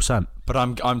problem, 100%. But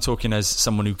I'm talking as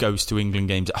someone who goes to England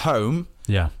games at home.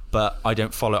 Yeah. But I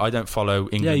don't follow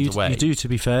England away. You do, to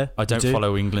be fair. I don't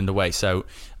follow England away, so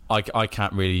I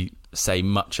can't really say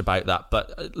much about that.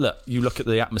 But look, you look at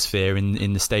the atmosphere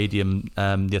in the stadium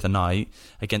the other night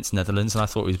against Netherlands, and I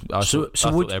thought I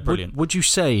thought they were brilliant. Would you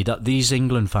say that these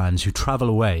England fans who travel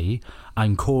away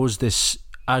and cause this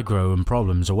aggro and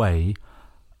problems away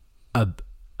are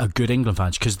good England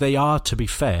fans? Because they are, to be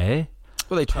fair,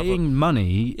 they paying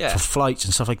money for flights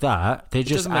and stuff like that. They're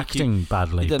just acting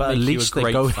badly, but at least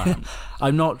they go.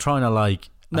 I'm not trying to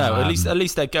No, at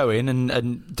least they're going,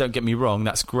 and don't get me wrong,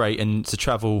 that's great. And to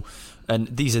travel, and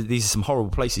these are some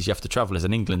horrible places you have to travel as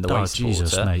an England away supporter.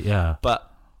 Jesus, mate, yeah. But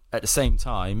at the same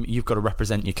time, you've got to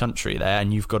represent your country there,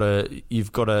 and you've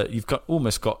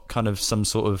almost got kind of some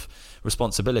sort of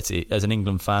responsibility as an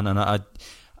England fan. And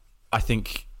I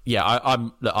think, yeah,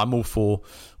 I'm all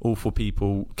for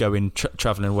people going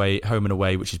travelling away, home and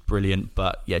away, which is brilliant.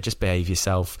 But yeah, just behave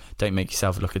yourself. Don't make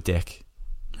yourself look a dick.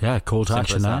 Yeah, call to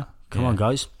action there. Come on,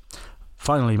 guys.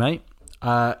 Finally, mate,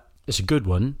 it's a good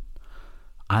one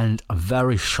and a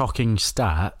very shocking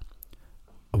stat.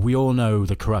 We all know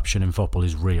the corruption in football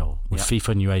is real, with FIFA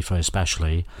and UEFA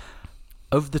especially.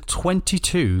 Of the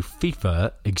 22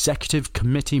 FIFA Executive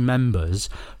Committee members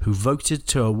who voted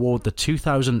to award the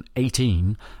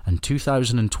 2018 and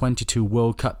 2022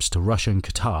 World Cups to Russia and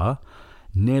Qatar,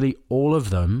 nearly all of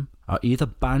them are either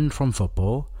banned from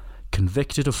football,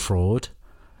 convicted of fraud,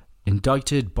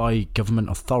 indicted by government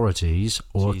authorities,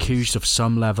 or accused of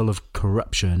some level of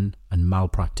corruption and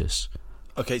malpractice.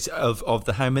 Okay, so of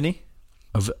the how many?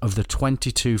 Of the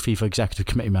 22 FIFA Executive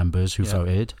Committee members who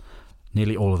voted,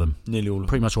 nearly all of them.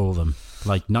 Pretty much all of them.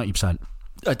 Like 90%.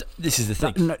 This is the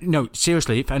thing. No,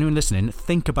 seriously, if anyone listening,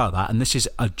 think about that. And this is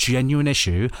a genuine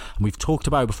issue. And we've talked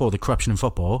about it before, the corruption in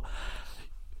football.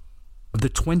 Of the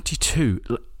 22,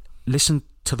 listen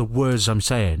to the words I'm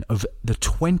saying, of the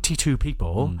 22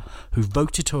 people who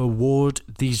voted to award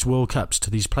these World Cups to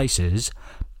these places,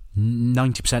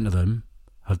 90% of them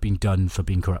have been done for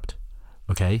being corrupt.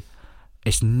 Okay?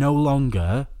 It's no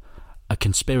longer a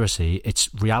conspiracy, it's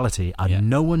reality, and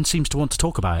no one seems to want to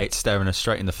talk about it. It's staring us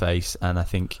straight in the face, and I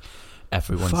think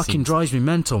everyone fucking drives me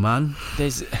mental, man.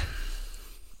 This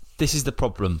is the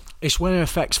problem. It's when it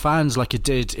affects fans like it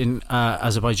did in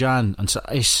Azerbaijan, and so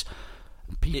it's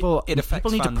people need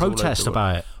to protest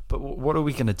about it. But what are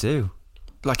we going to do?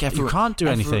 Like you can't do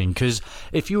anything, because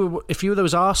if you were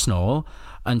those Arsenal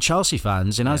and Chelsea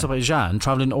fans in Azerbaijan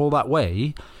travelling all that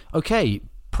way, okay,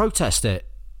 protest it,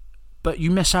 but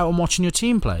you miss out on watching your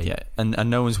team play. Yeah, and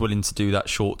no one's willing to do that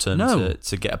short term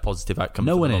to get a positive outcome.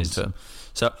 No for one the long is. Term.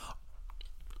 So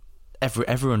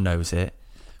everyone knows it.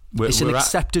 It's an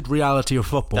accepted reality of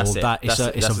football.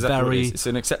 It's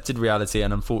an accepted reality,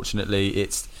 and unfortunately,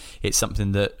 it's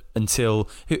something that until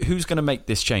who's going to make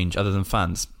this change other than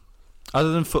fans,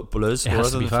 other than footballers, or other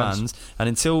than fans, and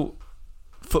until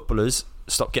footballers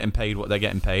stop getting paid what they're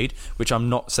getting paid, which I'm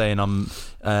not saying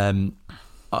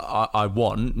I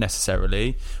want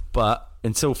necessarily, but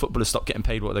until footballers stop getting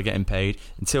paid what they're getting paid,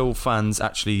 until fans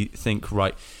actually think,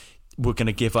 right, we're going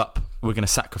to give up, we're going to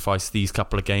sacrifice these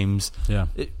couple of games. Yeah,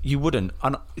 you wouldn't.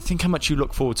 And think how much you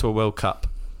look forward to a World Cup.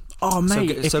 Oh mate,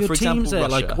 if your team's there,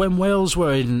 Russia, like when Wales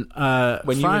were in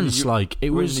France, it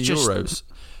was just Euros,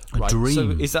 a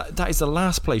dream. So that is the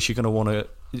last place you're going to want to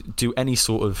do any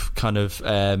sort of kind of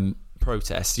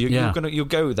protest. You'll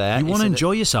go there. You want to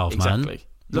enjoy yourself, man. Exactly.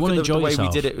 Look at the way we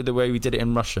did it. The way we did it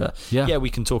in Russia. Yeah, we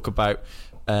can talk about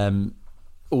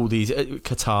all these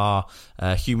Qatar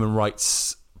human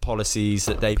rights policies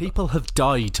that people have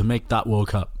died to make that World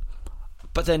Cup.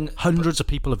 But then hundreds of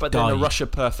people have died. But then Russia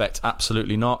perfect?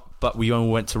 Absolutely not. But we all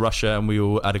went to Russia and we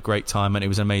all had a great time, and it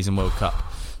was an amazing World Cup.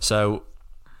 So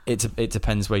it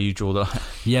depends where you draw the line.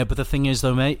 Yeah, but the thing is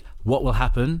though, mate, what will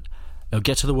happen? They'll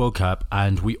get to the World Cup,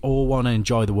 and we all want to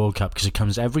enjoy the World Cup because it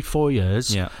comes every 4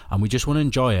 years, and we just want to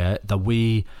enjoy it. That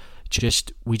we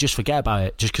just forget about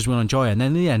it just because we want to enjoy it, and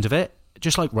then at the end of it,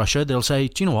 just like Russia, they'll say,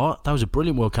 "Do you know what? That was a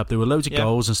brilliant World Cup. There were loads of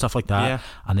goals and stuff like that,"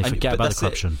 and they forget about the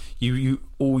corruption.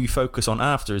 All you focus on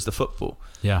after is the football.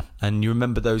 Yeah, and you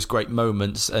remember those great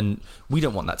moments, and we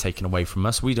don't want that taken away from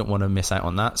us. We don't want to miss out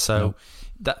on that. So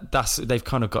that's they've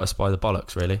kind of got us by the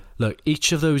bollocks, really. Look,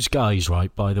 each of those guys,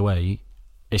 right? By the way,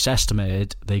 it's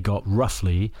estimated they got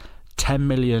roughly $10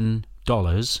 million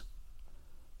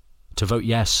to vote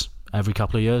yes every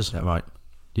couple of years. Is that right?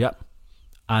 Yep.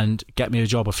 And get me a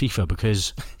job at FIFA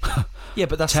because yeah,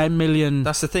 but that's $10 million.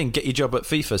 That's the thing. Get your job at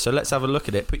FIFA. So let's have a look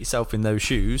at it. Put yourself in those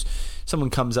shoes. Someone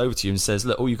comes over to you and says,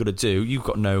 "Look, all you've got to do. You've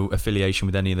got no affiliation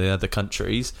with any of the other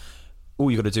countries.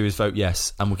 All you've got to do is vote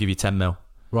yes, and we'll give you 10 mil."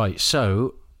 Right.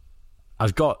 So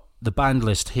I've got the banned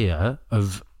list here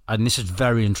of, and this is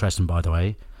very interesting, by the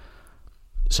way.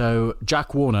 So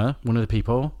Jack Warner, one of the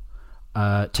people,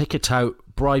 ticket tout,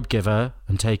 bribe giver,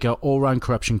 and taker, all-round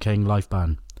corruption king, life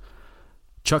ban.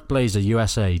 Chuck Blazer,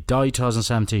 USA, died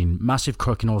 2017, massive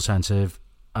crook in all senses,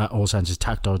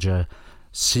 tax dodger,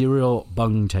 serial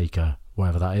bung taker,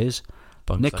 wherever that is.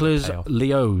 Nicolas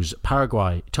Leoz,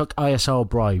 Paraguay, took ISL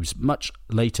bribes, much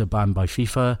later banned by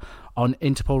FIFA, on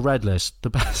Interpol red list.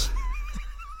 The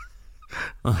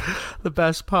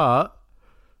best part,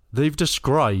 they've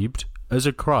described as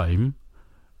a crime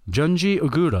Junji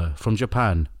Ogura from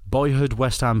Japan, boyhood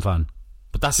West Ham fan.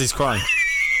 But that's his crime.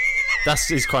 That's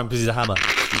his crime because he's a hammer.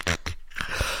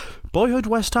 Boyhood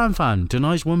West Ham fan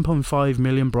denies 1.5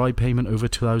 million bribe payment over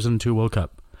 2002 World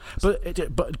Cup.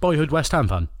 But boyhood West Ham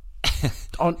fan.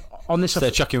 on this, so they're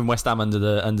chucking West Ham under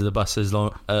the bus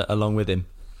along with him.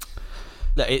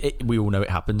 We all know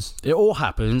it happens. It all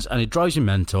happens, and it drives you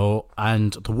mental.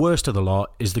 And the worst of the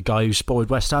lot is the guy who spoiled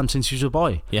West Ham since he was a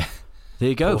boy. Yeah. There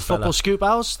you go. Football Scoop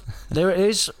House. There it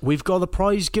is. We've got the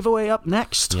prize giveaway up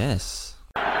next. Yes.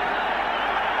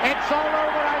 It's all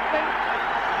over, I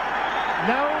think.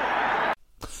 No.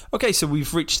 Okay, so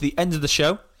we've reached the end of the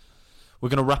show. We're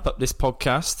going to wrap up this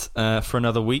podcast for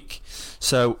another week.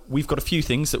 So we've got a few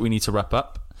things that we need to wrap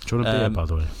up. Do you want a beer, by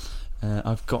the way?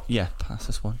 I've got... Yeah, pass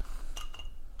this one.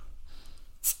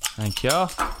 Thank you.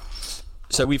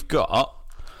 So we've got...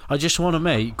 I just want to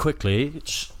make, quickly...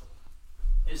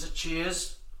 Is a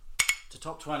cheers to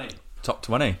top 20. Top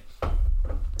 20.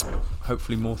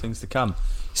 Hopefully more things to come.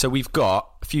 So we've got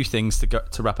a few things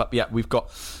to wrap up. Yeah, we've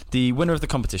got the winner of the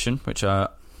competition, which we're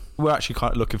actually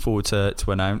quite looking forward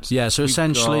to announce. Yeah, so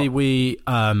essentially we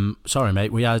had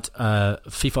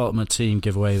FIFA Ultimate Team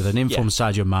giveaway with an informed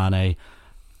Sadio Mane.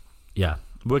 Yeah.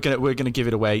 We're gonna give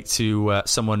it away to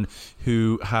someone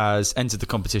who has entered the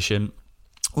competition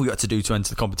all you had to do to enter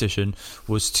the competition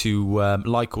was to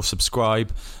like or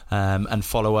subscribe and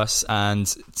follow us and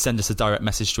send us a direct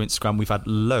message to Instagram. We've had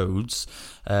loads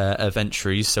of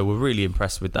entries, so we're really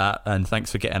impressed with that, and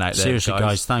thanks for getting out there. Seriously,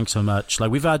 guys, thanks so much. Like,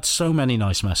 we've had so many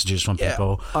nice messages from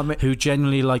people who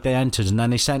genuinely, like, they entered and then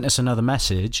they sent us another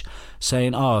message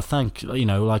saying, I listened to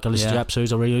the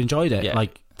episodes, I really enjoyed it.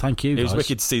 Like, thank you, guys. It was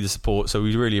wicked to see the support, so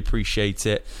we really appreciate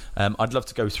it. I'd love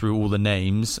to go through all the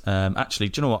names. Actually,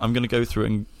 do you know what? I'm going to go through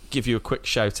and give you a quick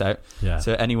shout out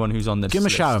to anyone who's on this. Give them a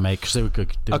list. shout, mate, because they were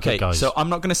good. Okay, good guys. so I'm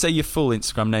not going to say your full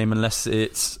Instagram name unless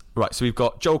it's right. So we've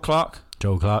got Joel Clark.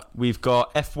 We've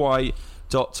got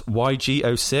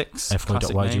FY.YG06.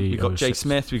 FY.YG06. We've got Jay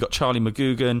Smith. We've got Charlie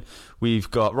McGugan.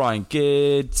 We've got Ryan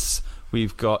Gids.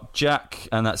 We've got Jack,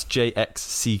 and that's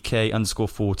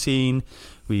JXCK_14.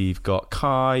 We've got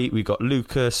Kai. We've got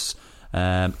Lucas.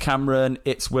 Cameron,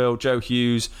 It's Will, Joe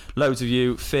Hughes, loads of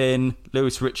you, Finn,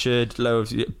 Lewis Richard,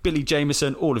 loads of you, Billy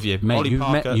Jameson, all of you. Mate, Ollie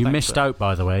Parker, you missed out,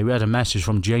 by the way. We had a message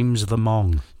from James the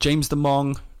Mong. James the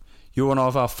Mong, you're one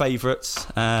of our favourites.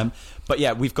 But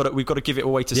yeah, we've got to give it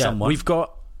away to someone. We've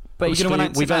got basically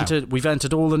we've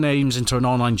entered all the names into an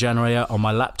online generator on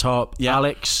my laptop. Yeah.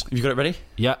 Alex, have you got it ready?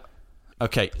 Yeah.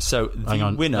 Okay, so the Hang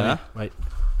on, winner. Wait.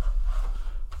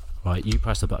 Right, you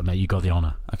press the button, mate. You got the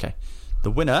honour. Okay,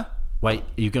 the winner. Wait,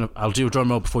 I'll do a drum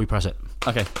roll before you press it.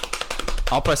 Okay,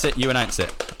 I'll press it. You announce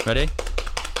it. Ready?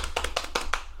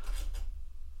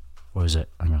 What is it?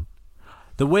 Hang on.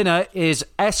 The winner is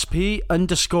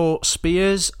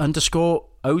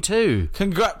SP_Spears_02.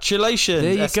 Congratulations.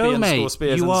 There you go, mate.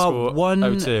 Spears you are one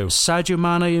 02. Sadio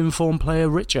Mane informed player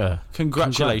richer.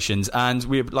 Congratulations. And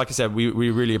we, like I said, we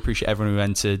really appreciate everyone who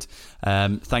entered.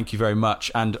 Thank you very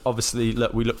much. And obviously,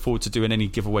 we look forward to doing any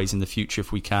giveaways in the future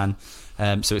if we can.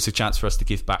 So it's a chance for us to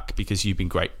give back because you've been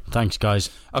great. Thanks, guys.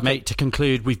 Okay. Mate, to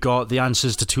conclude, we've got the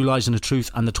answers to 2 Lies and a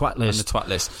Truth and the Twat List.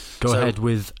 Go ahead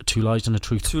with 2 Lies and a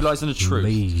Truth. 2 Lies and a Truth.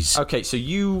 Please. Okay, so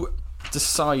you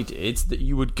decided that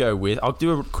you would go with... I'll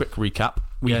do a quick recap.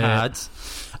 We had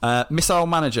Missile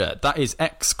Manager. That is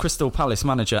ex-Crystal Palace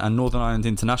manager and Northern Ireland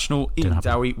international. Ian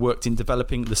Dowie worked in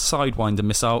developing the Sidewinder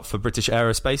missile for British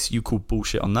Aerospace. You called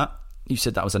bullshit on that. You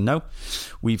said that was a no.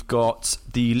 We've got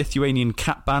the Lithuanian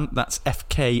cat ban. That's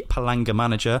FK Palanga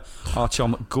manager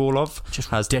Artyom Gorlov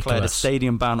has declared a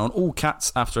stadium ban on all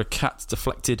cats after a cat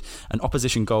deflected an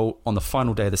opposition goal on the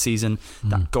final day of the season.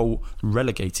 That goal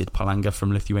relegated Palanga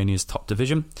from Lithuania's top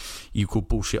division. You called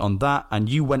bullshit on that, and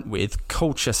you went with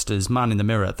Colchester's man in the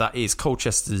mirror. That is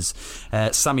Colchester's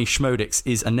Sami Schmodics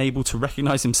is unable to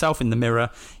recognise himself in the mirror.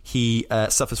 He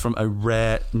suffers from a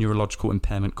rare neurological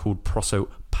impairment called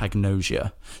prosopagnosia.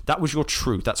 That was your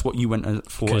truth. That's what you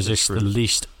went for. Because it's the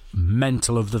least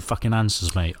mental of the fucking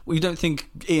answers, mate. Well, you don't think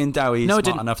Ian Dowie is smart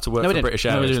enough to work for British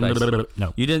Aerospace?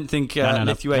 No. You didn't think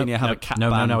Lithuania have a cat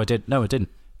ban? No, I did. No, I didn't.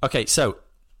 Okay, so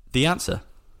the answer.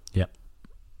 Yeah.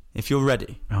 If you're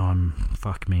ready.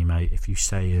 Fuck me, mate. If you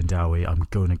say Ian Dowie, I'm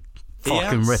going to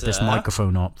fucking rip this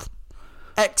microphone off.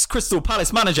 Ex-Crystal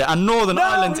Palace manager and Northern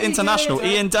Ireland international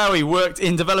Ian Dowie worked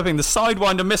in developing the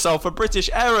Sidewinder missile for British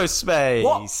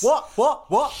Aerospace.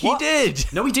 What? He did.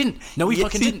 No, he didn't. No, he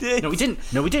fucking didn't. Did. No, he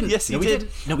didn't. No, he didn't. Yes, he did.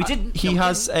 No, he didn't. He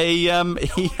has a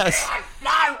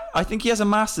I think he has a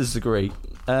master's degree.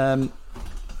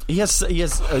 He's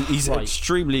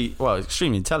extremely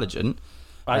intelligent.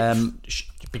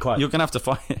 Be quiet. You're gonna have to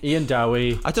find Ian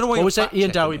Dowie. I don't know what was it.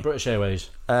 Ian Dowie, British Airways.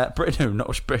 No,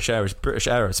 not British Airways. British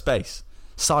Aerospace.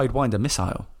 Sidewinder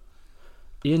missile.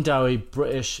 Ian Dowie,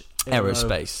 British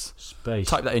Aerospace. Space.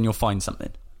 Type that in, you'll find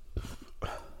something.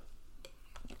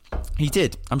 He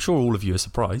did. I'm sure all of you are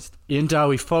surprised. Ian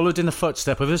Dowie followed in the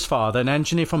footsteps of his father, an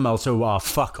engineer from Malta.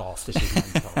 Fuck off. This is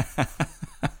mental.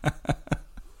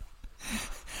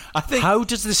 I think. How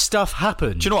does this stuff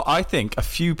happen? Do you know what? I think a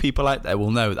few people out there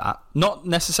will know that. Not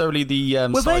necessarily the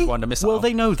Sidewinder missile. Will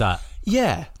they know that?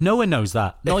 Yeah. No one knows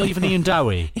that. Not even Ian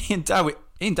Dowie.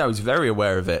 Ian Dowie's very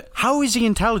aware of it. How is he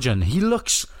intelligent? He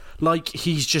looks like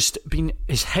he's just been...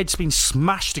 His head's been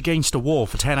smashed against a wall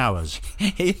for 10 hours.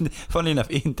 Funnily enough,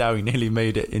 Ian Dowie nearly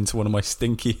made it into one of my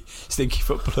stinky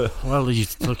footballer. Well, he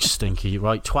looks stinky.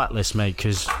 Right, twat list, mate,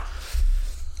 because...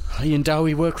 Ian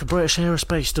Dowie worked for British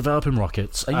Aerospace developing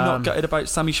rockets. Are you not gutted about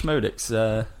Sami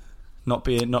Schmodics not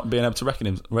being able to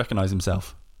recognise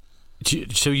himself?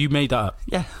 So you made that up?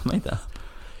 Yeah, I made that up.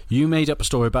 You made up a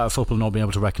story about a footballer not being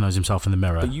able to recognise himself in the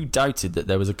mirror. But you doubted that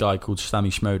there was a guy called Sami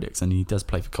Schmodics, and he does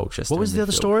play for Colchester. What was the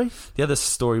other story? The other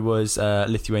story was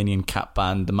Lithuanian cat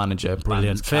band, the manager.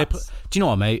 Brilliant. Do you know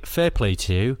what, mate? Fair play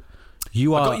to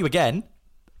you. I got you again.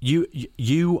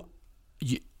 You.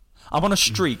 I'm on a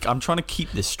streak. I'm trying to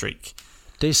keep this streak.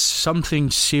 There's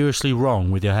something seriously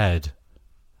wrong with your head.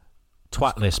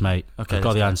 Twatless, mate. Okay, I've got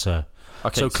let's the go. answer.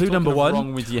 Okay, So clue talking number of one.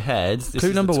 Wrong with your head. This Clue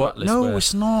is number the one. twat list No, where-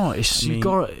 it's not. It's I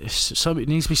mean- it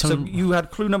needs to be So something. you had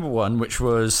clue number one, which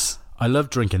was I love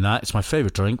drinking that. It's my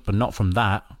favourite drink, but not from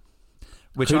that.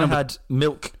 which Clue I number- had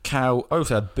milk cow. Oh,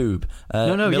 so I had boob.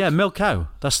 Milk Cow.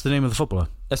 That's the name of the footballer.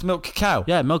 That's milk cow.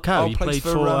 Yeah, Milk Cow. Oh, He plays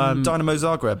played for for Dynamo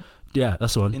Zagreb yeah,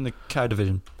 that's the one in the cow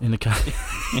division. in the cow.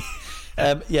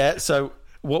 Yeah. So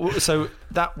what? So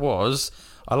that was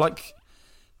I like.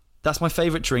 That's my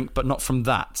favourite drink, but not from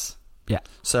that. Yeah.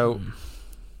 So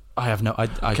I have no. I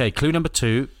Okay, clue number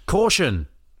 2. Caution.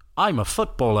 I'm a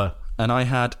footballer. and I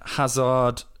had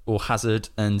Hazard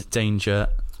and Danger.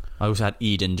 I also had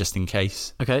Eden just in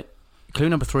case. Okay. Clue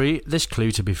number 3. This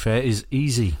clue, to be fair, is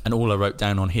easy. And all I wrote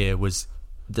down on here was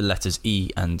the letters E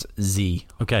and Z.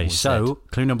 Okay, Or so Z.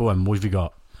 clue number 1. What have you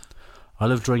got? I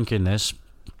love drinking this.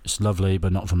 It's lovely,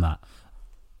 but not from that.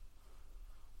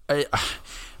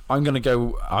 I'm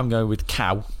going with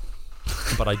cow,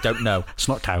 but I don't know. It's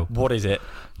not cow. What is it?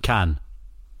 Can.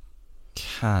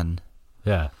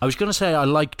 Yeah. I was going to say I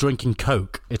like drinking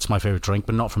Coke. It's my favourite drink,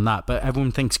 but not from that. But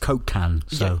everyone thinks Coke can.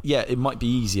 So, Yeah, it might be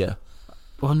easier.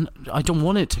 well, I don't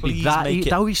want it to be Please that. make it-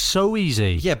 That would be so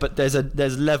easy. Yeah, but there's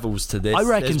levels to this. I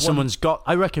reckon There's one- someone's got.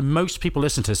 I reckon most people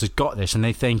listen to this has got this, and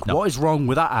they think, No. "What is wrong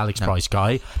with that Alex Price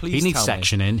guy? Please He needs tell me.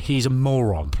 sectioning. He's a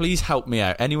moron." Please help me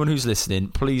out. Anyone who's listening,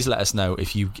 please let us know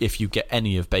if you get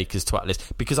any of Baker's twat list,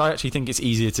 because I actually think it's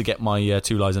easier to get my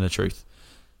 2 lies and a truth.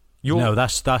 No,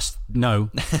 that's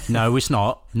no, no, it's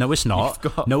not. No, it's not.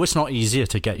 You've got- No, it's not easier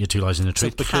to get your 2 lies in the So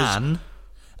truth because can,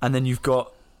 and then you've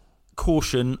got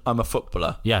caution. I'm a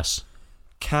footballer. yes,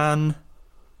 Can,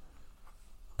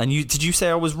 and did you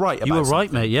say I was right? About you were right,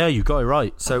 something? mate. Yeah, you got it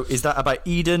right. So is that about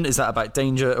Eden? Is that about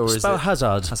Danger? Or is Spell it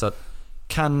Hazard. Hazard?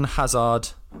 Can Hazard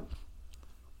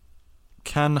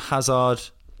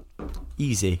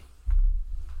easy?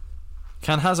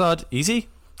 Can Hazard easy?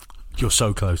 You're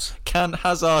so close. Can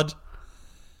Hazard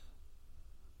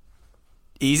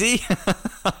easy?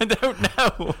 I don't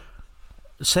know.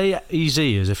 Say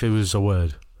easy as if it was a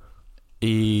word.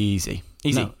 Easy.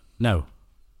 No.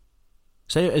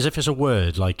 Say it as if it's a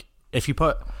word. Like if you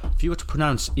were to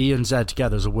pronounce E and Z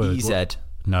together as a word. EZ.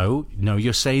 No,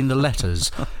 you're saying the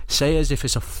letters. Say it as if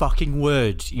it's a fucking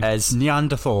word. You Ez.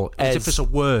 Neanderthal. As if Ez. it's a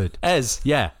word. Ez.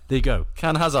 Yeah, there you go.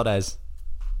 Can Hazard ez?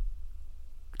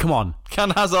 Come on.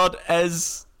 Can Hazard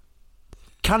ez?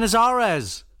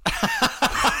 Canizares.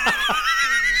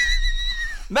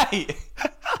 Mate.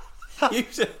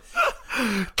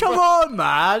 Come on,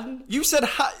 man. You said I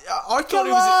thought Come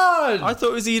it was on. I thought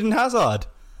it was Eden Hazard.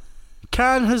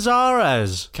 Can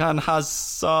Hazares. Can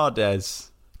Hazard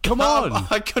ez? Come on.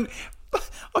 I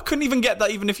couldn't even get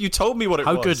that even if you told me what it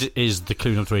How was. good is the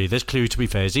clue number 3? This clue, to be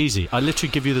fair, is easy. I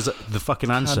literally give you the fucking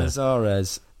answer.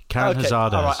 Canizares. Can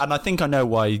Hazares. All right, and I think I know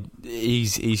why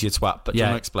he's your twat, but do you Yeah.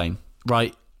 want to explain?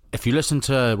 Right. If you listen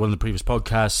to one of the previous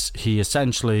podcasts, he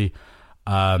essentially,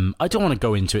 I don't want to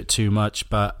go into it too much,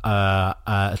 but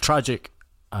a tragic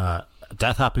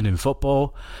death happened in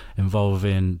football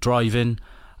involving driving,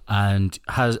 and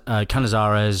Can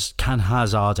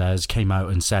Hazardez came out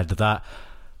and said that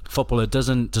footballer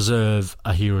doesn't deserve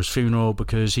a hero's funeral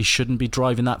because he shouldn't be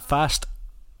driving that fast.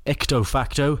 Icto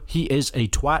facto, he is a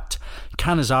twat.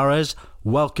 Canizares,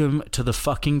 welcome to the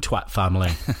fucking twat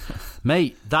family.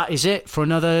 Mate, that is it for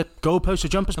another Goalpost or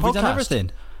Jumpers Have podcast. we done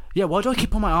everything? Yeah, why do I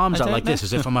keep putting my arms I out don't like this know.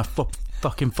 as if I'm a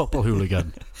fucking football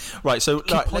hooligan? Right, so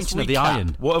let's pointing at the recap.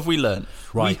 iron. What have we learned?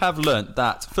 Right. We have learnt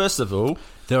that, first of all,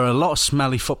 There are a lot of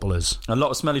smelly footballers. a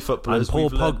lot of smelly And footballers. Paul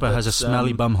We've learnt Pogba has a that,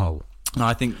 smelly bumhole. No,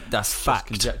 I think that's Fact.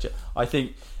 just conjecture. I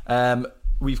think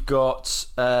we've got so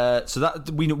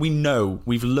that we know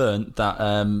we've learnt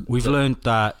that We've learned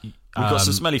that... we've got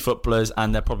some smelly footballers,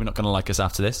 and they're probably not going to like us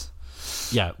after this.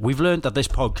 Yeah, we've learned that this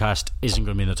podcast isn't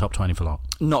going to be in the top 20 for long.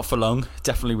 Not for long.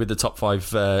 Definitely with the top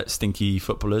 5 stinky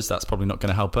footballers, that's probably not going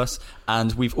to help us.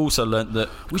 And we've also learnt that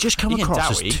We just come Ian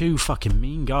across Dowie- as 2 fucking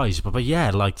mean guys. But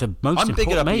yeah, like the most I'm important...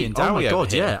 bigging up mate, Ian oh my Dowie over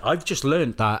God, here. yeah. I've just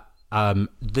learned that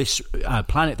this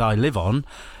planet that I live on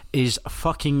is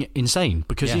fucking insane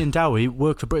because Yeah. Ian Dowie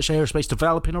worked for British Aerospace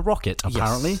developing a rocket,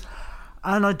 apparently. Yes.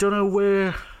 And I don't know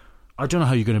how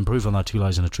you're going to improve on that 2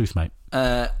 lies and a truth, mate.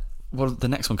 well, the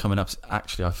next one coming up,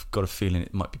 actually, I've got a feeling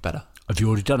it might be better. Have you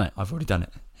already done it? I've already done it.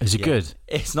 Is it Yeah. good?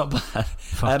 It's not bad.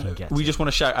 Fucking get we it. just want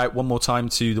to shout out one more time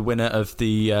to the winner of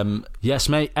the Yes,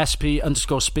 mate.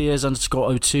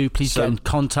 SP_Spears_02. Please So, get in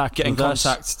contact get in with us.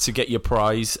 contact to get your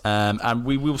prize, and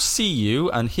we will see you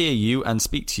and hear you and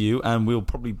speak to you, and we'll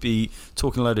probably be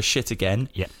talking a load of shit again.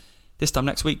 Yeah. this time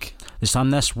next week. This time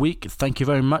next week. Thank you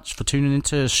very much for tuning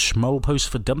into Schmoll Post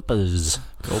for Dumpers.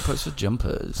 Goalposts for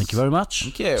jumpers. Thank you very much.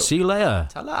 Thank you. See you later.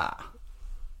 Ta-la.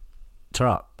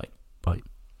 Ta-ra. Bye. Bye.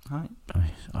 All right.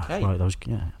 Okay. Right, that was...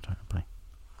 Yeah, bye.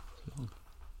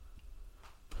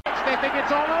 They think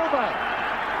it's all over.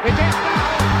 It's